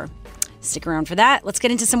tour. Stick around for that. Let's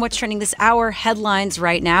get into some what's trending this hour headlines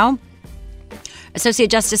right now. Associate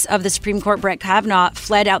Justice of the Supreme Court Brett Kavanaugh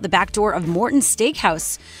fled out the back door of Morton's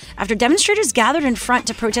Steakhouse after demonstrators gathered in front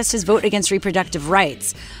to protest his vote against reproductive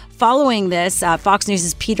rights. Following this, Fox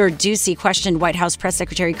News' Peter Doocy questioned White House Press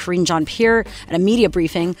Secretary Karine Jean-Pierre at a media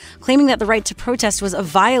briefing, claiming that the right to protest was a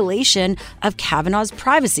violation of Kavanaugh's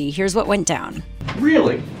privacy. Here's what went down.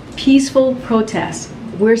 Really? Peaceful protest.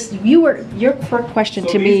 Your first question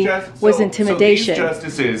to me was intimidation. So these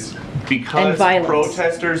justices, because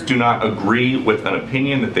protesters do not agree with an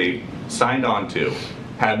opinion that they signed on to,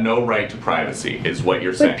 have no right to privacy, is what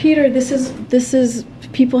you're saying. But Peter, this is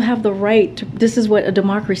people have the right to, this is what a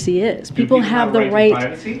democracy is. People have the right to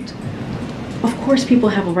privacy? Of course people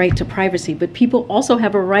have a right to privacy, but people also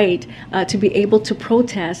have a right to be able to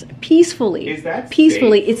protest peacefully. Is that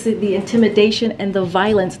peacefully? safe? It's the intimidation and the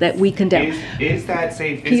violence that we condemn. Is that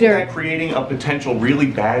safe? Peter, isn't that creating a potential really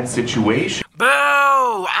bad situation? Boo!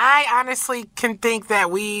 I honestly can think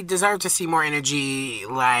that we deserve to see more energy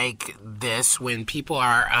like this when people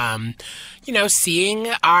are, seeing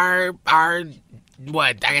our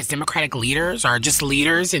Democratic leaders or just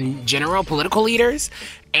leaders in general, political leaders.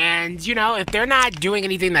 And, if they're not doing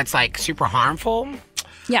anything that's like super harmful,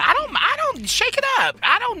 yeah, I don't shake it up.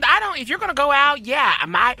 I don't, if you're going to go out,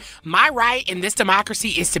 my right in this democracy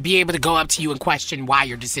is to be able to go up to you and question why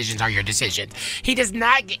your decisions are your decisions. He does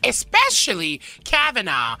not, especially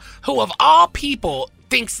Kavanaugh, who of all people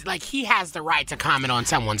thinks like he has the right to comment on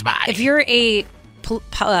someone's body. If you're a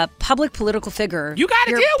public political figure, you got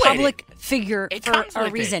to deal with it. Public figure for a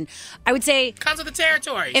reason. I would say comes with the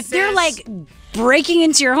territory. If they're like breaking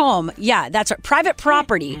into your home, yeah, that's right. Private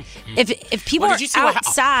property. Mm-hmm. If people are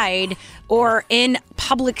outside or in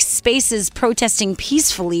public spaces protesting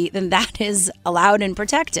peacefully, then that is allowed and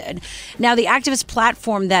protected. Now, the activist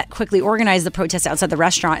platform that quickly organized the protest outside the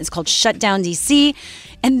restaurant is called Shut Down DC,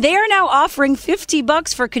 and they are now offering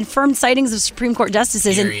 $50 for confirmed sightings of Supreme Court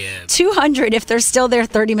justices and $200 if they're still there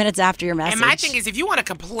 30 minutes after your message. And my thing is, if you want to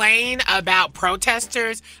complain about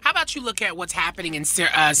protesters, how about you look at what's happening in Sri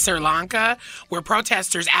Lanka, where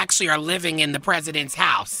protesters actually are living in the president's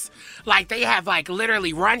house. Like, they have,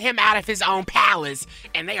 literally run him out of his own palace,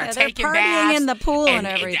 and they are taking baths in the pool and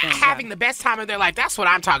everything. Having the best time of their life. That's what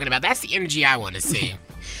I'm talking about. That's the energy I want to see.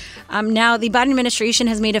 Now, the Biden administration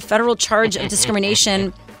has made a federal charge of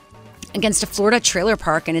discrimination against a Florida trailer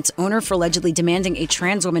park and its owner for allegedly demanding a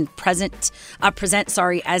trans woman present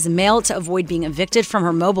as male to avoid being evicted from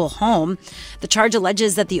her mobile home. The charge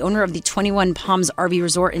alleges that the owner of the 21 Palms RV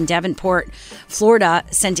Resort in Davenport, Florida,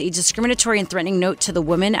 sent a discriminatory and threatening note to the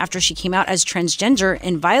woman after she came out as transgender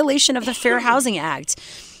in violation of the Fair Housing Act.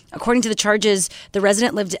 According to the charges, the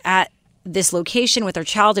resident lived at this location with her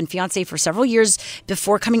child and fiance for several years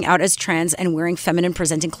before coming out as trans and wearing feminine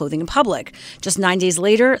presenting clothing in public. Just 9 days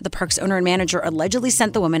later, the park's owner and manager allegedly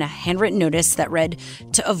sent the woman a handwritten notice that read,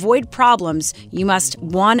 "To avoid problems, you must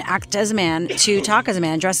 1, act as a man, 2, talk as a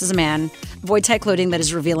man, dress as a man, avoid tight clothing that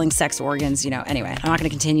is revealing sex organs." Anyway, I'm not going to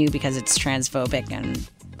continue because it's transphobic and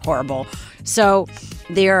horrible. So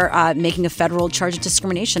they're making a federal charge of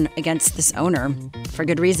discrimination against this owner for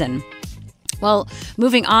good reason. Well,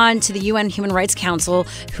 moving on to the UN Human Rights Council,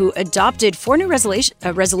 who adopted 4 new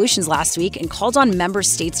resolutions last week and called on member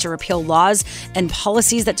states to repeal laws and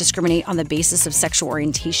policies that discriminate on the basis of sexual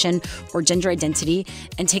orientation or gender identity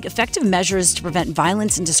and take effective measures to prevent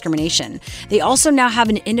violence and discrimination. They also now have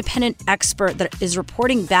an independent expert that is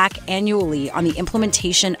reporting back annually on the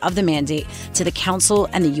implementation of the mandate to the Council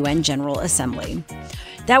and the UN General Assembly.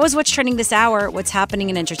 That was what's trending this hour. What's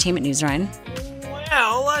happening in entertainment news, Ryan?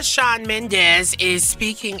 Well, Shawn Mendes is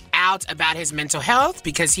speaking out about his mental health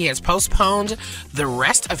because he has postponed the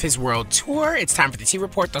rest of his world tour. It's time for the Tea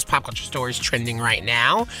Report. Those pop culture stories trending right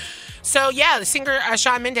now. So, yeah, the singer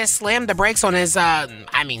Shawn Mendes slammed the brakes on his,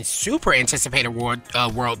 super anticipated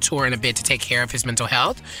world tour in a bid to take care of his mental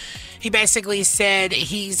health. He basically said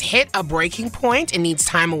he's hit a breaking point and needs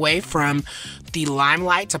time away from the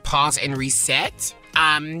limelight to pause and reset.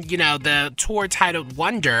 The tour titled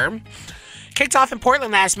Wonder kicked off in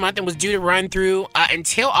Portland last month and was due to run through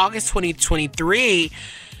until August 2023.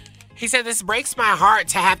 He said, this breaks my heart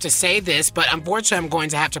to have to say this, but unfortunately I'm going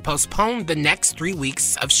to have to postpone the next 3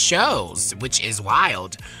 weeks of shows, which is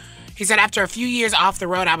wild. He said, after a few years off the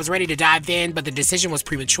road, I was ready to dive in, but the decision was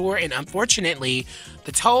premature, and unfortunately,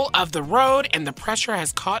 the toll of the road and the pressure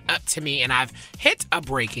has caught up to me, and I've hit a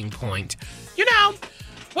breaking point. You know,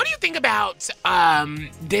 what do you think about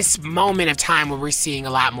this moment of time where we're seeing a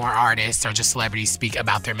lot more artists or just celebrities speak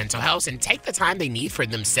about their mental health and take the time they need for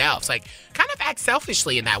themselves? Like, kind of act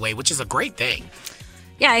selfishly in that way, which is a great thing.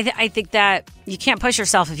 Yeah, I think that you can't push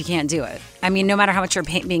yourself if you can't do it. I mean, no matter how much you're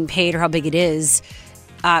being paid or how big it is,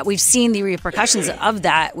 we've seen the repercussions of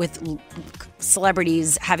that with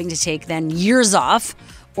celebrities having to take then years off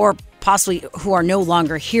or possibly who are no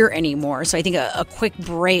longer here anymore. So I think a quick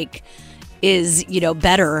break is,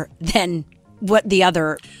 better than what the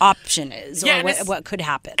other option is or what could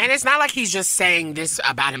happen. And it's not like he's just saying this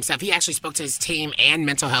about himself. He actually spoke to his team and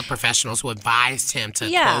mental health professionals who advised him to,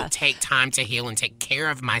 quote, take time to heal and take care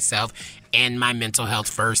of myself and my mental health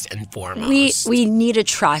first and foremost. We need to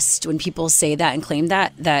trust when people say that and claim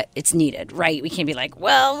that it's needed, right? We can't be like,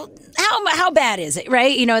 well, how bad is it,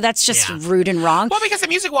 right? That's just rude and wrong. Well, because the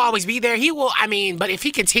music will always be there. But if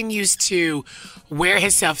he continues to wear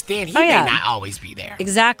himself thin, he may not always be there.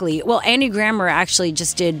 Exactly. Well, Andy Grammer actually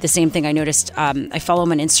just did the same thing. I noticed. I follow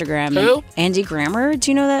him on Instagram. Who? Andy Grammer.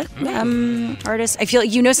 Do you know that artist? I feel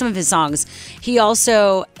like you know some of his songs. He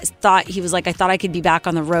also thought, I thought I could be back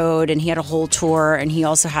on the road, and he had a whole tour, and he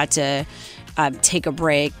also had to take a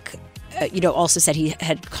break. Also said he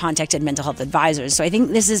had contacted mental health advisors. So I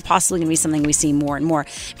think this is possibly going to be something we see more and more.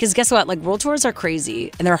 Because guess what? Like, world tours are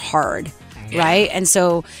crazy and they're hard. Yeah. Right? And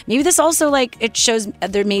so maybe this also, it shows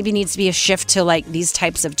there maybe needs to be a shift to, these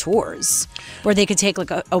types of tours where they could take,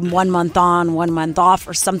 a 1 month on, 1 month off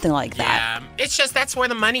or something like that. Yeah. It's just that's where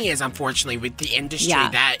the money is, unfortunately, with the industry.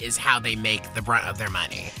 Yeah. That is how they make the brunt of their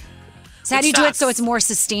money. So how do you do it so it's more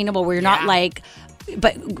sustainable where you're not,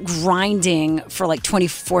 but grinding for,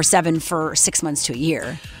 24/7 for 6 months to a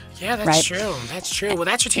year? Yeah, that's true. That's true. Well,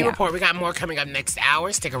 that's your Tea Report. We got more coming up next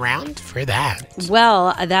hour. Stick around for that.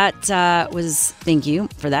 Well, that was, thank you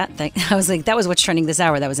for that. I was like, that was what's trending this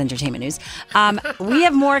hour. That was entertainment news. We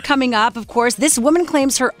have more coming up, of course. This woman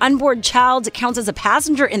claims her unborn child counts as a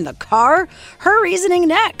passenger in the car. Her reasoning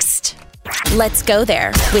next. Let's go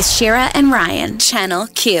there with Shira and Ryan, Channel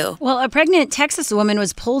Q. Well, a pregnant Texas woman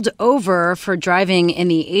was pulled over for driving in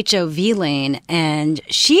the HOV lane, and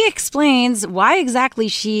she explains why exactly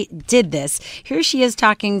she did this. Here she is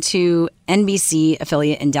talking to NBC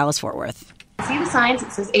affiliate in Dallas-Fort Worth. See the signs?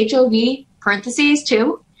 It says HOV, parentheses,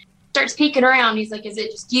 2. Starts peeking around. He's like, is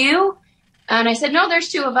it just you? And I said, no, there's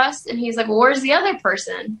 2 of us. And he's like, well, where's the other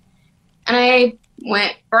person? And I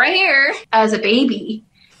went, right here, as a baby.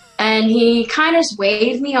 And he kind of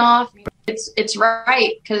waved me off. It's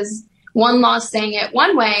right, because one law is saying it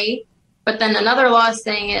one way, but then another law is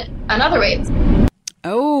saying it another way.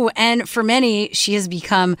 Oh, and for many, she has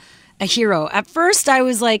become a hero. At first, I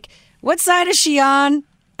was like, what side is she on?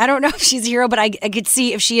 I don't know if she's a hero, but I could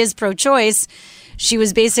see if she is pro-choice. She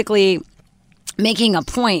was basically making a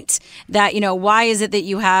point that, why is it that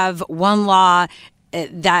you have one law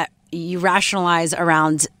that you rationalize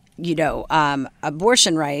around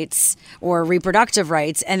abortion rights or reproductive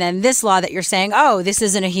rights, and then this law that you're saying, oh, this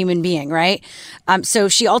isn't a human being, right? So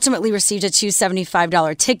she ultimately received a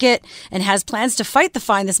 $275 ticket and has plans to fight the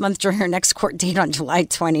fine this month during her next court date on July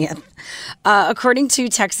 20th. According to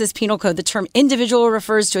Texas Penal Code, the term individual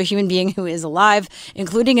refers to a human being who is alive,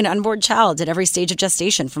 including an unborn child at every stage of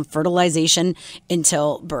gestation, from fertilization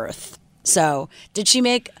until birth. So did she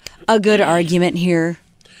make a good argument here?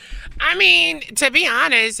 I mean, to be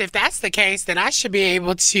honest, if that's the case, then I should be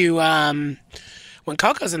able to, when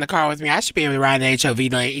Coco's in the car with me, I should be able to ride the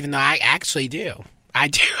HOV lane, even though I actually do. I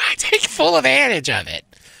take full advantage of it.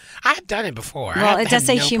 I've done it before. Well, it does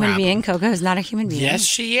say human being. Coco is not a human being. Yes,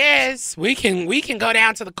 she is. We can go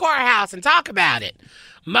down to the courthouse and talk about it.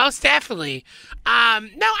 Most definitely. No,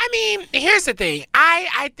 I mean, here's the thing.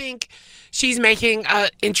 I think she's making an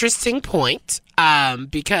interesting point.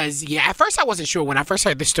 Because, at first I wasn't sure. When I first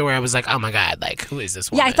heard the story, I was like, oh my God, who is this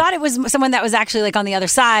woman? Yeah, I thought it was someone that was actually, on the other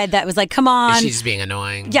side that was like, come on. Is she just being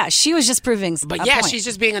annoying? Yeah, she was just proving a point. She's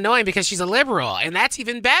just being annoying because she's a liberal, and that's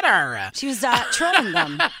even better. She was trolling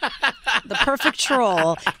them. The perfect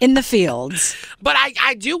troll in the fields. But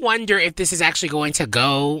I do wonder if this is actually going to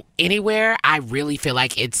go anywhere. I really feel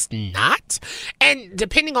like it's not. And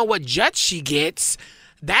depending on what judge she gets,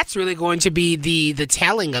 that's really going to be the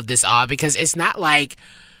telling of this all, because it's not like,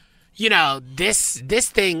 this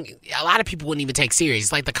thing, a lot of people wouldn't even take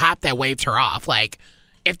serious. Like the cop that waved her off. Like,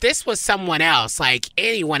 if this was someone else, like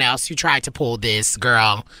anyone else who tried to pull this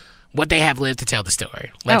girl, what they have lived to tell the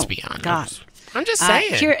story. Let's be honest. God. I'm just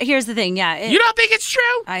saying. Here's the thing. Yeah, you don't think it's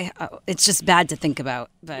true? It's just bad to think about.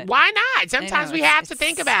 But why not? Sometimes we have to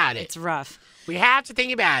think about it. It's rough. We have to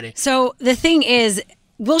think about it. So the thing is,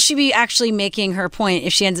 will she be actually making her point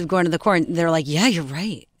if she ends up going to the court? And they're like, yeah, you're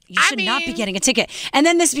right. You should not be getting a ticket. And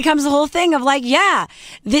then this becomes the whole thing of like, yeah,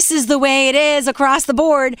 this is the way it is across the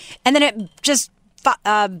board. And then it just,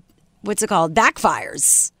 what's it called?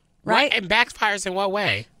 Backfires, right? And backfires in what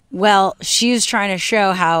way? Well, she's trying to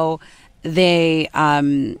show how they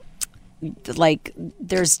like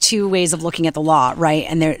there's two ways of looking at the law, right?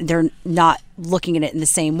 And they're not looking at it in the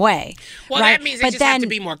same way. Well, right? that means they just have to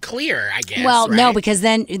be more clear, I guess. Well, right? no, because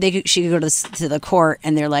then she could go to the court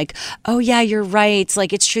and they're like, oh yeah, you're right.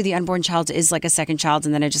 Like it's true, the unborn child is like a second child,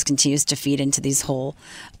 and then it just continues to feed into these whole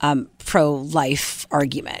pro-life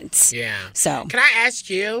arguments. Yeah. So can I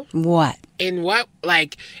ask you what? In what,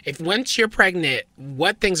 like, if once you're pregnant,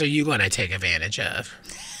 what things are you going to take advantage of?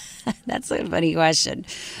 That's a funny question.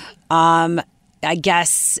 I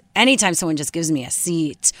guess anytime someone just gives me a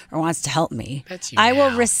seat or wants to help me, I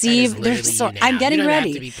will receive. I'm getting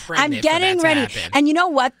ready. I'm getting ready. And you know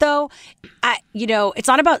what, though? It's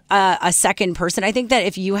not about a second person. I think that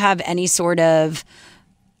if you have any sort of,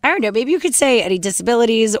 I don't know, maybe you could say any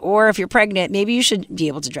disabilities, or if you're pregnant, maybe you should be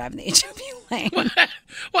able to drive in the HOV lane.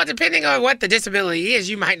 Well, depending on what the disability is,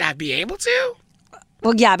 you might not be able to.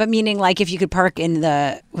 Well, yeah, but meaning like if you could park in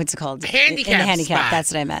the, what's it called? Handicap in the handicap. spot.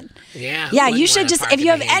 That's what I meant. Yeah. Yeah, you should just, if you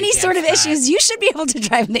have any sort of issues, you should be able to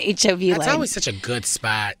drive in the HOV lane. That's always such a good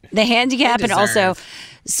spot. The handicap, and also,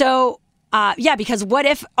 so, yeah, because what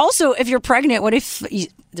if, also, if you're pregnant, what if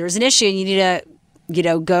there's an issue and you need to,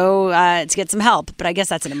 go to get some help? But I guess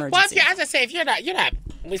that's an emergency. Well, as I say, if you're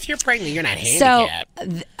pregnant, you're not handicapped. So,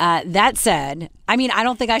 that said, I mean, I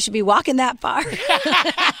don't think I should be walking that far.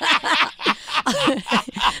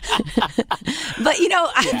 But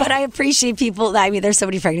but I appreciate people. I mean, there's so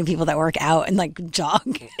many pregnant people that work out and like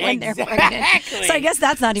jog when they're pregnant. So I guess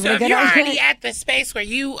that's not even a good argument. If you're already at the space where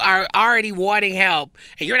you are already wanting help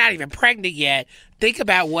and you're not even pregnant yet, think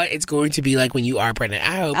about what it's going to be like when you are pregnant.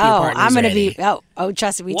 I hope your partner's ready.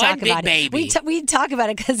 Trust me, we One talk big about baby. it. We talk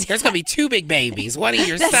about it because there's going to be two big babies, one in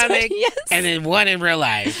your stomach and then one in real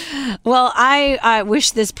life. Well, I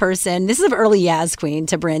wish this person, this is an early Yaz queen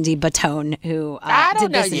to Brandy Batone, who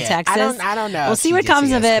did this in Texas. I don't know. We'll see what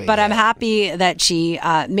comes of it, but I'm happy that she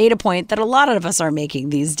made a point that a lot of us are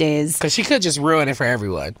making these days. Because she could just ruin it for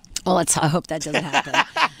everyone. Well, I hope that doesn't happen.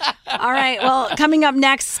 All right. Well, coming up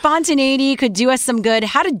next, spontaneity could do us some good.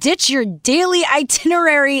 How to ditch your daily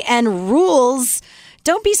itinerary and rules.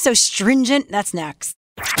 Don't be so stringent. That's next.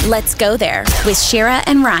 Let's go there with Shira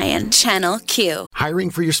and Ryan, Channel Q.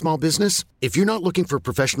 Hiring for your small business? If you're not looking for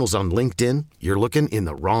professionals on LinkedIn, you're looking in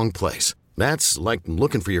the wrong place. That's like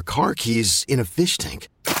looking for your car keys in a fish tank.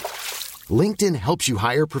 LinkedIn helps you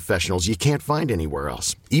hire professionals you can't find anywhere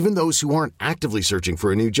else, even those who aren't actively searching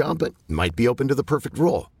for a new job but might be open to the perfect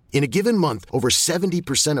role. In a given month, over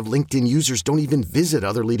 70% of LinkedIn users don't even visit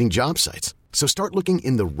other leading job sites. So start looking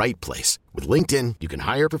in the right place. With LinkedIn, you can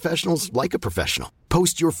hire professionals like a professional.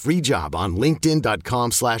 Post your free job on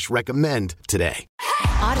linkedin.com/recommend today.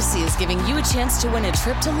 Odyssey is giving you a chance to win a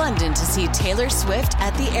trip to London to see Taylor Swift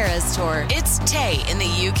at the Eras Tour. It's Tay in the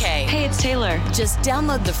UK. Hey, it's Taylor. Just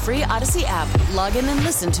download the free Odyssey app, log in and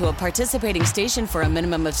listen to a participating station for a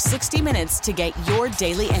minimum of 60 minutes to get your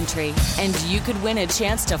daily entry. And you could win a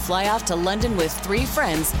chance to fly off to London with 3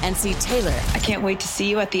 friends and see Taylor. I can't wait to see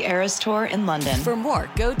you at the Eras Tour in London. For more,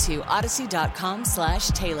 go to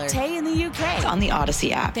odyssey.com/Taylor. Tay in the UK. It's on the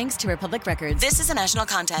Odyssey app. Thanks to Republic Records. This is a national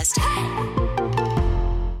contest.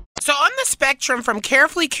 So on the spectrum from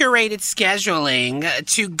carefully curated scheduling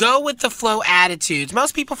to go with the flow attitudes,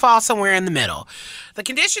 most people fall somewhere in the middle. The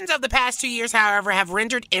conditions of the past 2 years, however, have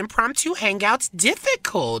rendered impromptu hangouts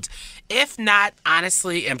difficult, if not,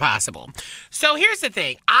 honestly, impossible. So here's the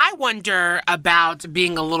thing. I wonder about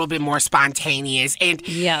being a little bit more spontaneous. And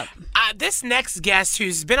this next guest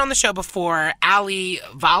who's been on the show before, Ali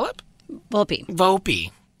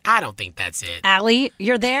Volpe. I don't think that's it. Ali,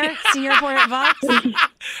 you're there? Senior reporter at Vox?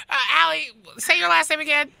 Ali, say your last name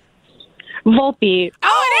again. Volpe.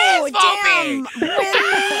 Oh, it is Volpe.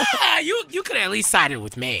 You could have at least sided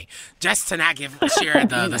with me just to not give Shira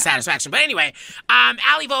the satisfaction. But anyway,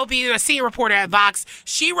 Ali Volpe, a senior reporter at Vox,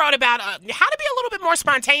 she wrote about how to be a little bit more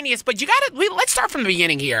spontaneous. But let's start from the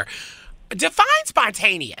beginning here. Define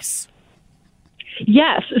spontaneous.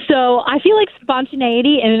 Yes. So I feel like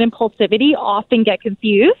spontaneity and impulsivity often get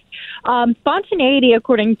confused. Spontaneity,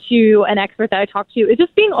 according to an expert that I talked to, is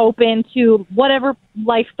just being open to whatever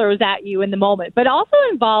life throws at you in the moment, but also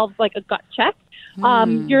involves like a gut check.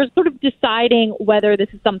 You're sort of deciding whether this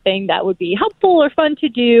is something that would be helpful or fun to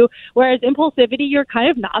do, whereas impulsivity, you're kind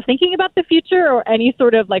of not thinking about the future or any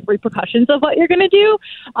sort of like repercussions of what you're going to do.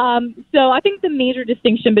 So I think the major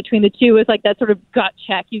distinction between the two is like that sort of gut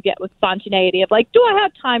check you get with spontaneity of like, do I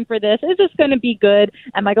have time for this? Is this going to be good?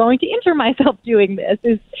 Am I going to injure myself doing this?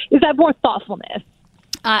 Is that more thoughtfulness?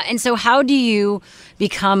 And so how do you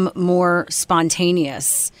become more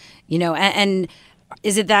spontaneous? You know, and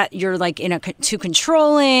is it that you're like too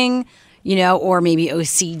controlling, you know, or maybe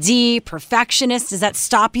OCD, perfectionist? Does that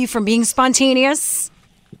stop you from being spontaneous?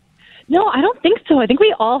 No, I don't think so. I think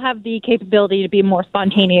we all have the capability to be more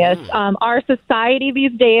spontaneous. Our society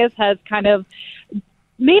these days has kind of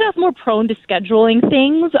made us more prone to scheduling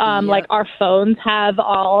things. Like our phones have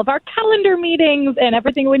all of our calendar meetings and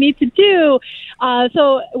everything we need to do.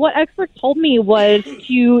 So what experts told me was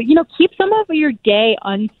to, you know, keep some of your day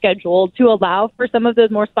unscheduled to allow for some of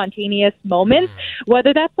those more spontaneous moments,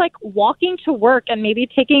 whether that's like walking to work and maybe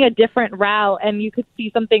taking a different route and you could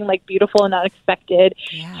see something like beautiful and unexpected,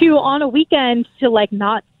 to on a weekend to like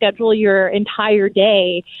not schedule your entire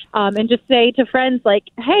day and just say to friends like,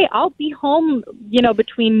 hey, I'll be home, you know,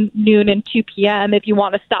 between noon and 2 p.m. if you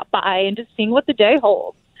want to stop by, and just seeing what the day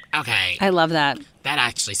holds. Okay. I love that. That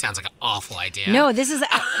actually sounds like an awful idea. No, this is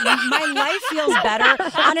my life feels better.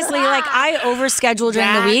 Honestly, like I overschedule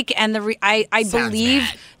during the week, and I believe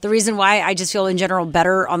the reason why I just feel in general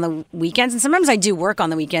better on the weekends, and sometimes I do work on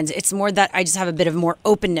the weekends. It's more that I just have a bit of more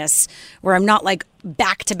openness where I'm not like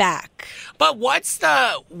back to back. But what's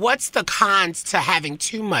the cons to having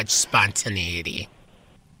too much spontaneity?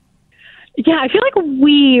 Yeah, I feel like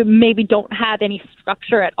we maybe don't have any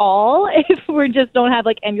structure at all if we just don't have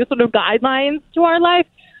like any sort of guidelines to our life.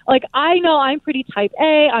 Like, I know I'm pretty type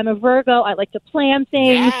A. I'm a Virgo. I like to plan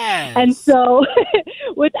things. Yes. And so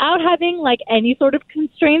without having, like, any sort of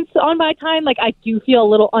constraints on my time, like, I do feel a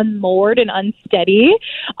little unmoored and unsteady.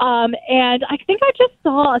 And I think I just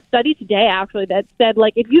saw a study today, actually, that said,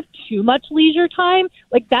 like, if you have too much leisure time,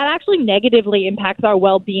 like, that actually negatively impacts our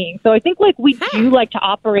well-being. So I think, like, we do like to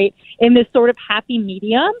operate in this sort of happy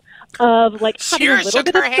medium of, like, having a little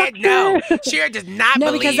bit of structure. No, Shira does not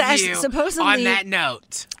believe you supposedly, on that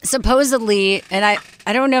note. Supposedly, and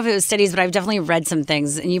I don't know if it was studies, but I've definitely read some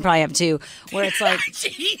things, and you probably have too, where it's like...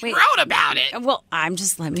 He wrote about it. Well,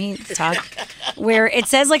 let me talk. Where it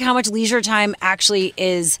says like how much leisure time actually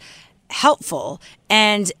is helpful,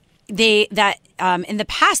 and in the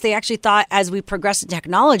past, they actually thought as we progressed in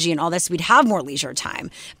technology and all this, we'd have more leisure time,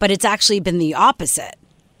 but it's actually been the opposite.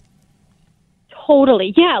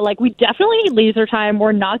 Totally. Yeah, like we definitely need leisure time.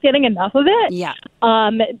 We're not getting enough of it. Yeah.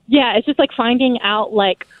 Yeah, it's just like finding out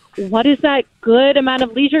like what is that good amount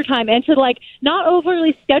of leisure time, and to like not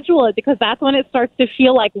overly schedule it, because that's when it starts to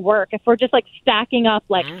feel like work. If we're just like stacking up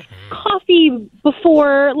like coffee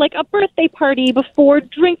before like a birthday party, before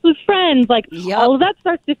drinks with friends, like all of that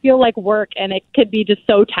starts to feel like work, and it could be just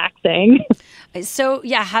so taxing. So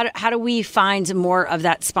yeah, how do we find more of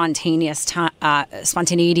that spontaneity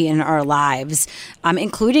in our lives,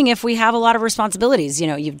 including if we have a lot of responsibilities? You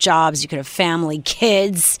know, you have jobs, you could have family,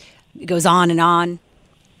 kids. It goes on and on.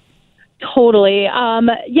 Totally.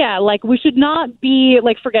 Yeah, like we should not be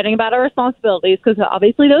like forgetting about our responsibilities, because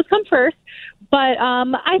obviously those come first. But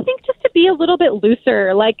I think just to be a little bit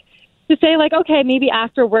looser, like to say like, okay, maybe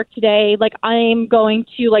after work today, like I'm going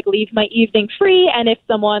to like leave my evening free, and if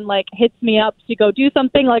someone like hits me up to go do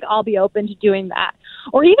something, like I'll be open to doing that.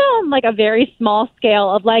 Or even on like a very small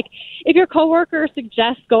scale of like, if your coworker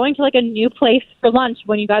suggests going to like a new place for lunch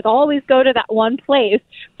when you guys always go to that one place,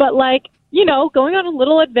 but like, you know, going on a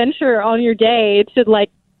little adventure on your day to like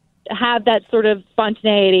have that sort of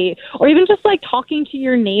spontaneity, or even just like talking to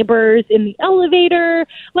your neighbors in the elevator,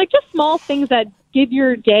 like just small things that give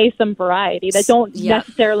your day some variety that don't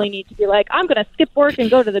necessarily need to be like, I'm going to skip work and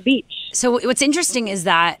go to the beach. So what's interesting is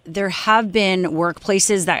that there have been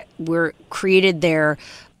workplaces that were created their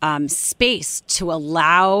space to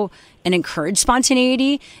allow and encourage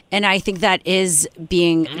spontaneity. And I think that is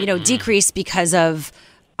being, you know, decreased because of,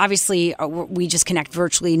 obviously, we just connect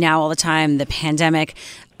virtually now all the time, the pandemic,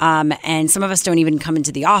 and some of us don't even come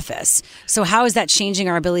into the office. So how is that changing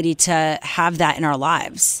our ability to have that in our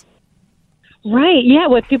lives? Right. Yeah.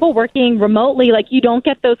 With people working remotely, like you don't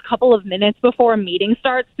get those couple of minutes before a meeting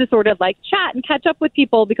starts to sort of like chat and catch up with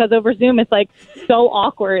people, because over Zoom it's like so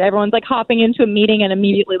awkward. Everyone's like hopping into a meeting and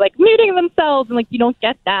immediately like muting themselves, and like you don't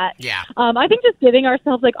get that. Yeah. I think just giving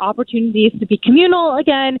ourselves like opportunities to be communal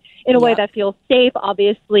again in a way that feels safe.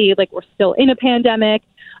 Obviously, like we're still in a pandemic.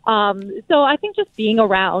 So I think just being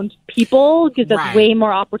around people gives us way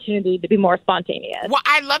more opportunity to be more spontaneous. Well,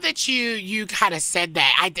 I love that you kind of said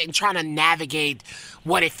that. I think trying to navigate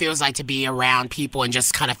what it feels like to be around people and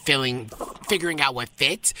just kind of figuring out what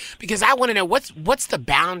fits. Because I want to know what's the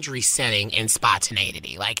boundary setting in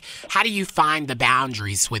spontaneity? Like, how do you find the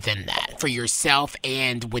boundaries within that for yourself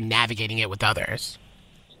and when navigating it with others?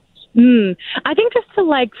 I think just to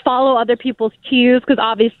like follow other people's cues, because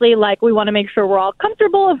obviously like we want to make sure we're all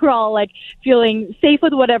comfortable and we're all like feeling safe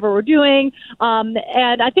with whatever we're doing.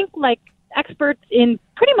 And I think like experts in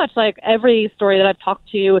pretty much like every story that I've talked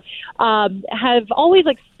to have always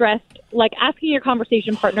like stressed like asking your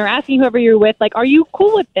conversation partner, asking whoever you're with, like, are you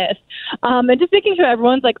cool with this? And just making sure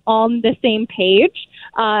everyone's like on the same page.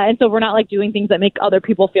 And so we're not like doing things that make other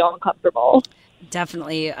people feel uncomfortable.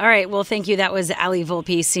 Definitely. All right. Well, thank you. That was Ali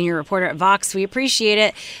Volpe, senior reporter at Vox. We appreciate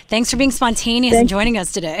it. Thanks for being spontaneous and joining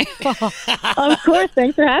us today. Of course.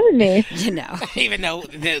 Thanks for having me. You know. Even though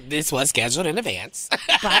this was scheduled in advance.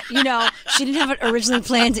 But, you know, she didn't have it originally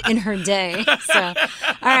planned in her day. So, all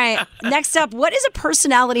right. Next up, what is a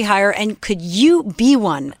personality hire and could you be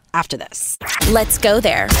one? After this. Let's go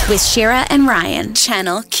there with Shira and Ryan,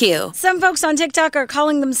 Channel Q. Some folks on TikTok are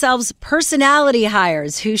calling themselves personality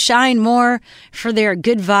hires who shine more for their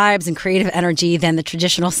good vibes and creative energy than the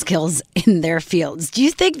traditional skills in their fields. Do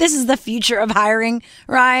you think this is the future of hiring,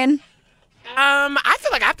 Ryan? I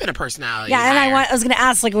feel like I've been a personality hire. And I was going to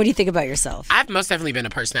ask, like, what do you think about yourself? I've most definitely been a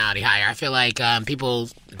personality hire. I feel like people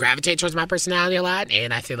gravitate towards my personality a lot,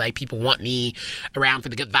 and I feel like people want me around for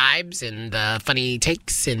the good vibes and the funny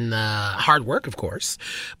takes and the hard work, of course.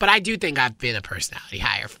 But I do think I've been a personality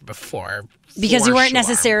hire before. Because you weren't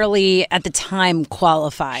necessarily, at the time,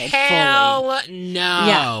 qualified Hell fully.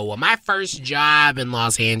 No. Yeah. My first job in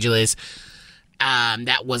Los Angeles,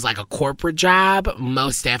 that was like a corporate job.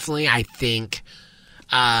 Most definitely, I think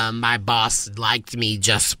my boss liked me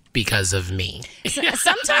just because of me.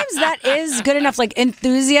 Sometimes that is good enough, like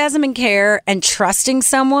enthusiasm and care and trusting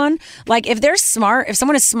someone. Like if they're smart, if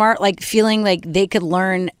someone is smart, like feeling like they could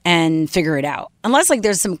learn and figure it out. Unless like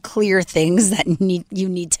there's some clear things that you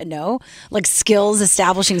need to know, like skills,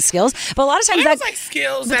 establishing skills. But a lot of times that's like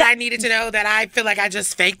skills that I needed to know that I feel like I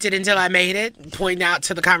just faked it until I made it, pointing out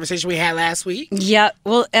to the conversation we had last week. Yeah,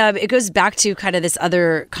 well, it goes back to kind of this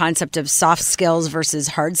other concept of soft skills versus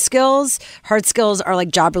hard skills. Hard skills are like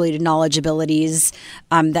job-related knowledge, abilities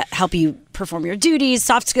that help you perform your duties.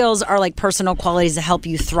 Soft skills are like personal qualities that help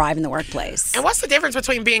you thrive in the workplace. And what's the difference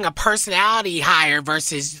between being a personality hire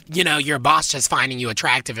versus, you know, your boss just finding you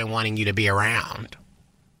attractive and wanting you to be around?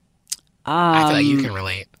 I feel like you can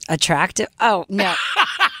relate. Attractive? Oh, no.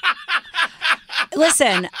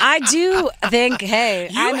 Listen, I do think, hey,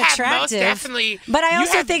 I'm attractive. But I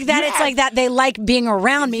also think that it's like that they like being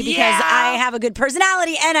around me because I have a good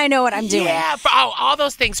personality and I know what I'm doing. Yeah, all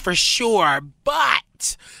those things for sure.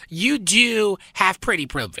 But you do have pretty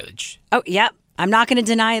privilege. Oh, yep. I'm not going to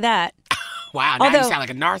deny that. Wow, now you sound like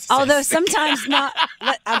a narcissist. Although sometimes not.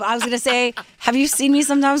 I was going to say, have you seen me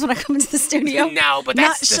sometimes when I come into the studio? No, but that's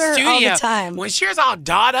not the sure studio. All the time. When Shira's all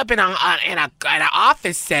dolled up in an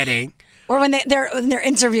office setting. Or when they're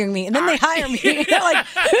interviewing me and then they hire me. They're like,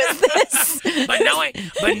 who's this?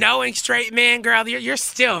 But knowing straight men, girl, you're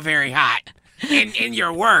still very hot. In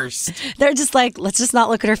your worst. They're just like, let's just not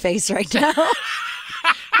look at her face right now.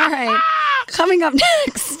 All right. Coming up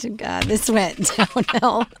next. God, this went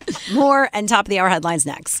downhill. More and top of the hour headlines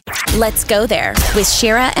next. Let's go there with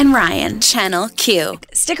Shira and Ryan, Channel Q.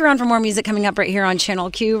 Stick around for more music coming up right here on Channel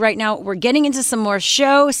Q. Right now, we're getting into some more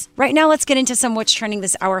shows. Right now, let's get into some what's trending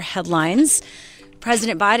this hour headlines.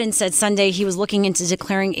 President Biden said Sunday he was looking into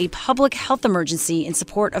declaring a public health emergency in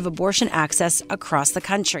support of abortion access across the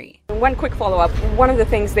country. One quick follow-up. One of the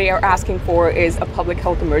things they are asking for is a public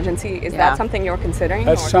health emergency. Is that something you're considering?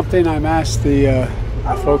 That's something I'm asked the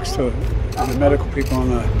folks, the medical people in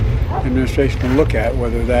the administration to look at,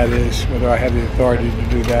 whether I have the authority to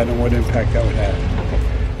do that and what impact that would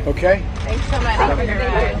have. Okay? Thanks so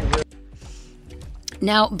much.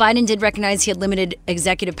 Now, Biden did recognize he had limited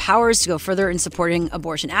executive powers to go further in supporting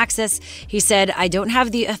abortion access. He said, I don't have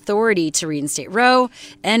the authority to reinstate Roe,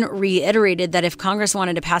 and reiterated that if Congress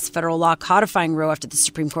wanted to pass federal law codifying Roe after the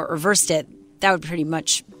Supreme Court reversed it, that would pretty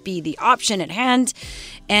much be the option at hand.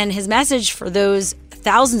 And his message for those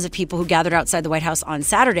thousands of people who gathered outside the White House on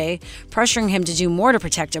Saturday, pressuring him to do more to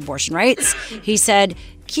protect abortion rights, he said,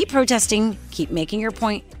 keep protesting, keep making your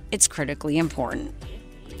point. It's critically important.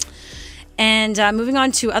 And moving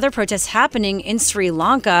on to other protests happening in Sri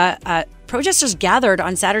Lanka, protesters gathered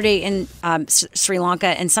on Saturday in Sri Lanka,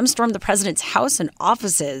 and some stormed the president's house and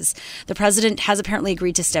offices. The president has apparently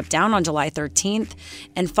agreed to step down on July 13th.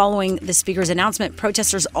 And following the speaker's announcement,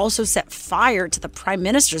 protesters also set fire to the prime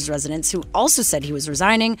minister's residence, who also said he was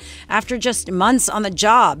resigning after just months on the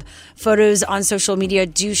job. Photos on social media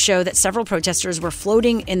do show that several protesters were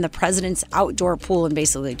floating in the president's outdoor pool and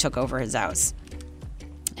basically took over his house.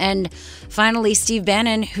 And finally, Steve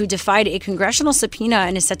Bannon, who defied a congressional subpoena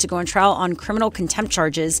and is set to go on trial on criminal contempt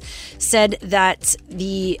charges, said that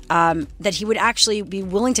that he would actually be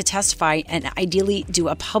willing to testify and ideally do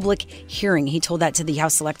a public hearing. He told that to the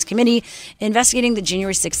House Select Committee investigating the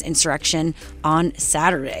January 6th insurrection on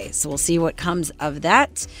Saturday. So we'll see what comes of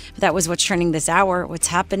that. But that was what's trending this hour. What's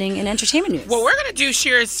happening in entertainment news? Well, we're going to do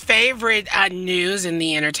Shira's favorite news in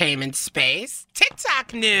the entertainment space.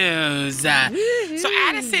 TikTok news. So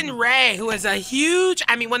Addison Rae, who is one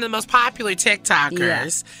of the most popular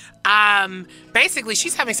TikTokers, basically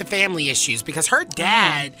she's having some family issues because her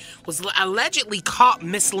dad was allegedly caught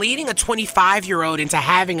misleading a 25-year-old into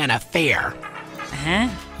having an affair.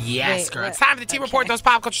 Yes, girl. It's time for the T Report. Those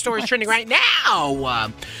pop culture stories trending right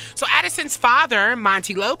now. So Addison's father,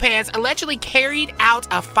 Monty Lopez, allegedly carried out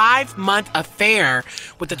a 5-month affair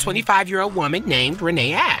with a 25-year-old woman named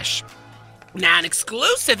Renee Ash. Now, an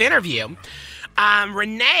exclusive interview,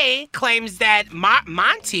 Renee claims that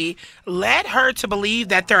Monty led her to believe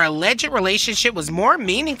that their alleged relationship was more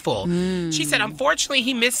meaningful. She said, unfortunately,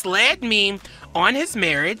 he misled me on his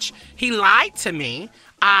marriage. He lied to me.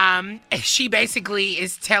 She basically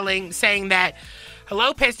is saying that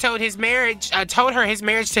Lopez told her his marriage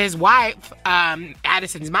to his wife,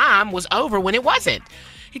 Addison's mom, was over when it wasn't.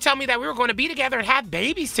 He told me that we were going to be together and have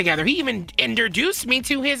babies together. He even introduced me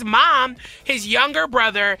to his mom, his younger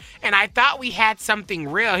brother, and I thought we had something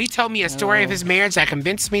real. He told me a story of his marriage that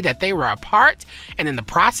convinced me that they were apart and in the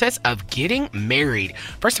process of getting married.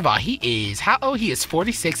 First of all, how old? He is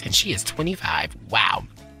 46 and she is 25. Wow.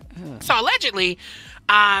 So allegedly,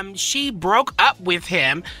 she broke up with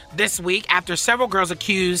him this week after several girls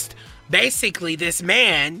accused basically this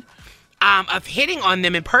man of hitting on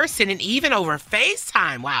them in person and even over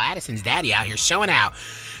FaceTime. Wow, Addison's daddy out here showing out.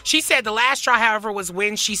 She said the last straw, however, was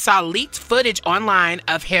when she saw leaked footage online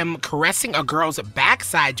of him caressing a girl's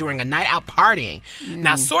backside during a night out partying.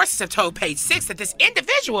 Now, sources have told Page Six that this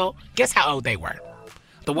individual, guess how old they were?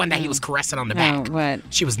 The one that he was caressing on the back. What?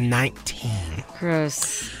 She was 19.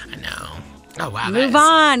 Gross. I know. Oh, wow. Move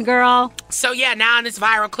on, girl. So, yeah, now in this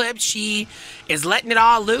viral clip, she is letting it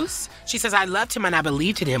all loose. She says, I loved him and I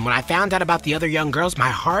believed in him. When I found out about the other young girls, my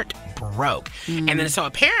heart broke. And then so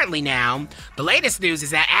apparently now, the latest news is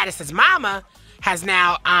that Addison's mama has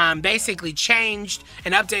now basically changed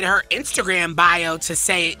and updated her Instagram bio to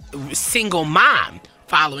say single mom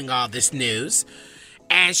following all this news.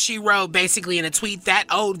 And she wrote basically in a tweet, that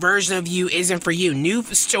old version of you isn't for you. New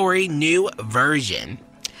story, new version.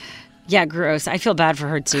 Yeah, gross. I feel bad for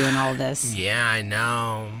her, too, in all this. Yeah, I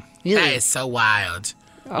know. Really? That is so wild.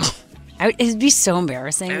 Oh, it'd be so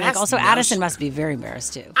embarrassing. Also, Addison must be very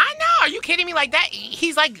embarrassed, too. I know. Are you kidding me? Like that?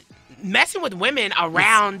 He's like messing with women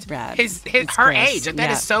around her gross. age. That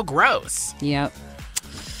is so gross. Yep.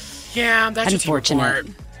 Yeah, that's unfortunate.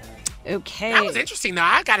 Okay. That was interesting, though.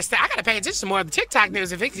 I gotta pay attention to more of the TikTok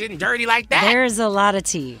news if it's getting dirty like that. There's a lot of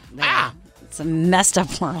tea. It's a messed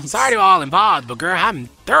up world. Sorry to all involved, but girl, I'm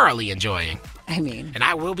thoroughly enjoying. And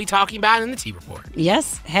I will be talking about it in the T Report.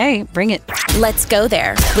 Yes. Hey, bring it. Let's go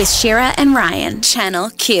there with Shira and Ryan, Channel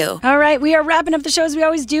Q. All right, we are wrapping up the show as we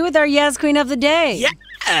always do with our Yes Queen of the Day.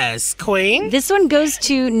 Yes, Queen. This one goes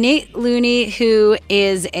to Nate Looney, who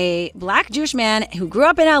is a Black Jewish man who grew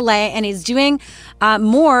up in LA, and he's doing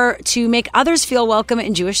more to make others feel welcome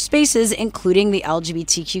in Jewish spaces, including the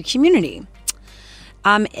LGBTQ community.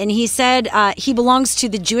 And he said he belongs to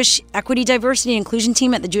the Jewish Equity, Diversity, and Inclusion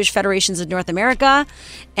team at the Jewish Federations of North America.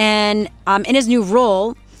 And in his new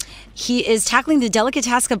role, he is tackling the delicate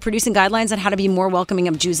task of producing guidelines on how to be more welcoming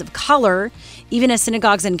of Jews of color, even as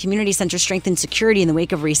synagogues and community centers strengthen security in the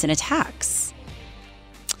wake of recent attacks.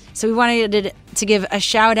 So we wanted to give a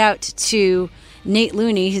shout out to Nate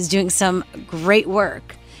Looney, who's doing some great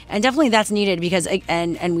work. And definitely that's needed because,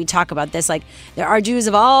 and we talk about this, like there are Jews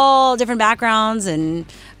of all different backgrounds and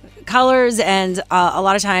colors. And a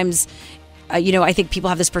lot of times, I think people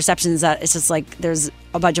have this perception that it's just like there's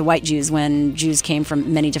a bunch of white Jews when Jews came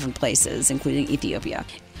from many different places, including Ethiopia.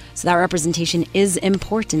 So that representation is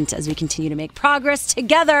important as we continue to make progress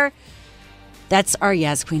together. That's our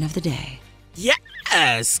Yes Queen of the Day.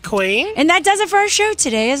 Yes, Queen. And that does it for our show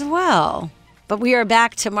today as well. But we are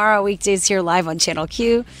back tomorrow, weekdays here live on Channel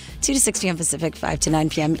Q, 2 to 6 p.m. Pacific, 5 to 9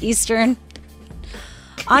 p.m. Eastern.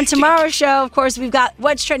 On tomorrow's show, of course, we've got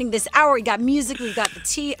what's trending this hour. We got music, we've got the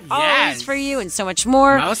tea, always for you, and so much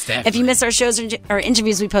more. Most definitely. If you miss our shows or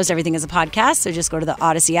interviews, we post everything as a podcast. So just go to the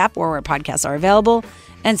Odyssey app or where podcasts are available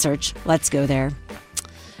and search Let's Go There.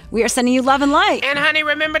 We are sending you love and light. And honey,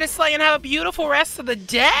 remember to slay and have a beautiful rest of the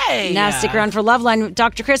day. Now stick around for Loveline with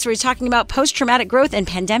Dr. Chris, where he's talking about post-traumatic growth and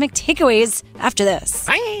pandemic takeaways after this.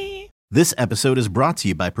 Bye. This episode is brought to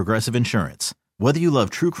you by Progressive Insurance. Whether you love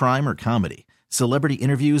true crime or comedy, celebrity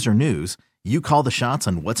interviews or news, you call the shots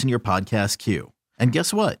on what's in your podcast queue. And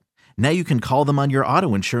guess what? Now you can call them on your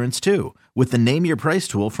auto insurance too with the Name Your Price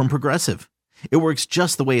tool from Progressive. It works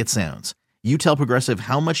just the way it sounds. You tell Progressive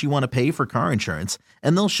how much you want to pay for car insurance,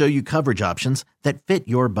 and they'll show you coverage options that fit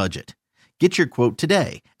your budget. Get your quote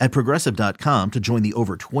today at Progressive.com to join the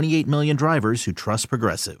over 28 million drivers who trust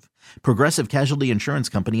Progressive. Progressive Casualty Insurance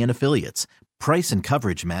Company and Affiliates. Price and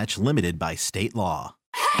coverage match limited by state law.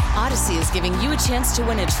 Odyssey is giving you a chance to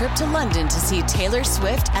win a trip to London to see Taylor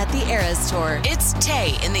Swift at the Eras Tour. It's Tay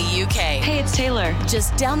in the UK. Hey, it's Taylor.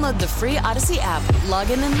 Just download the free Odyssey app,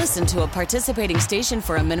 log in and listen to a participating station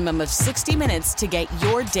for a minimum of 60 minutes to get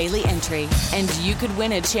your daily entry. And you could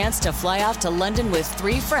win a chance to fly off to London with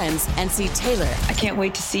 3 friends and see Taylor. I can't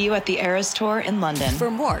wait to see you at the Eras Tour in London.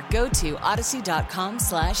 For more, go to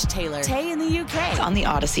odyssey.com/Taylor. Tay in the UK. It's on the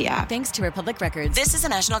Odyssey app. Thanks to Republic Records. This is a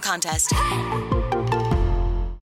national contest.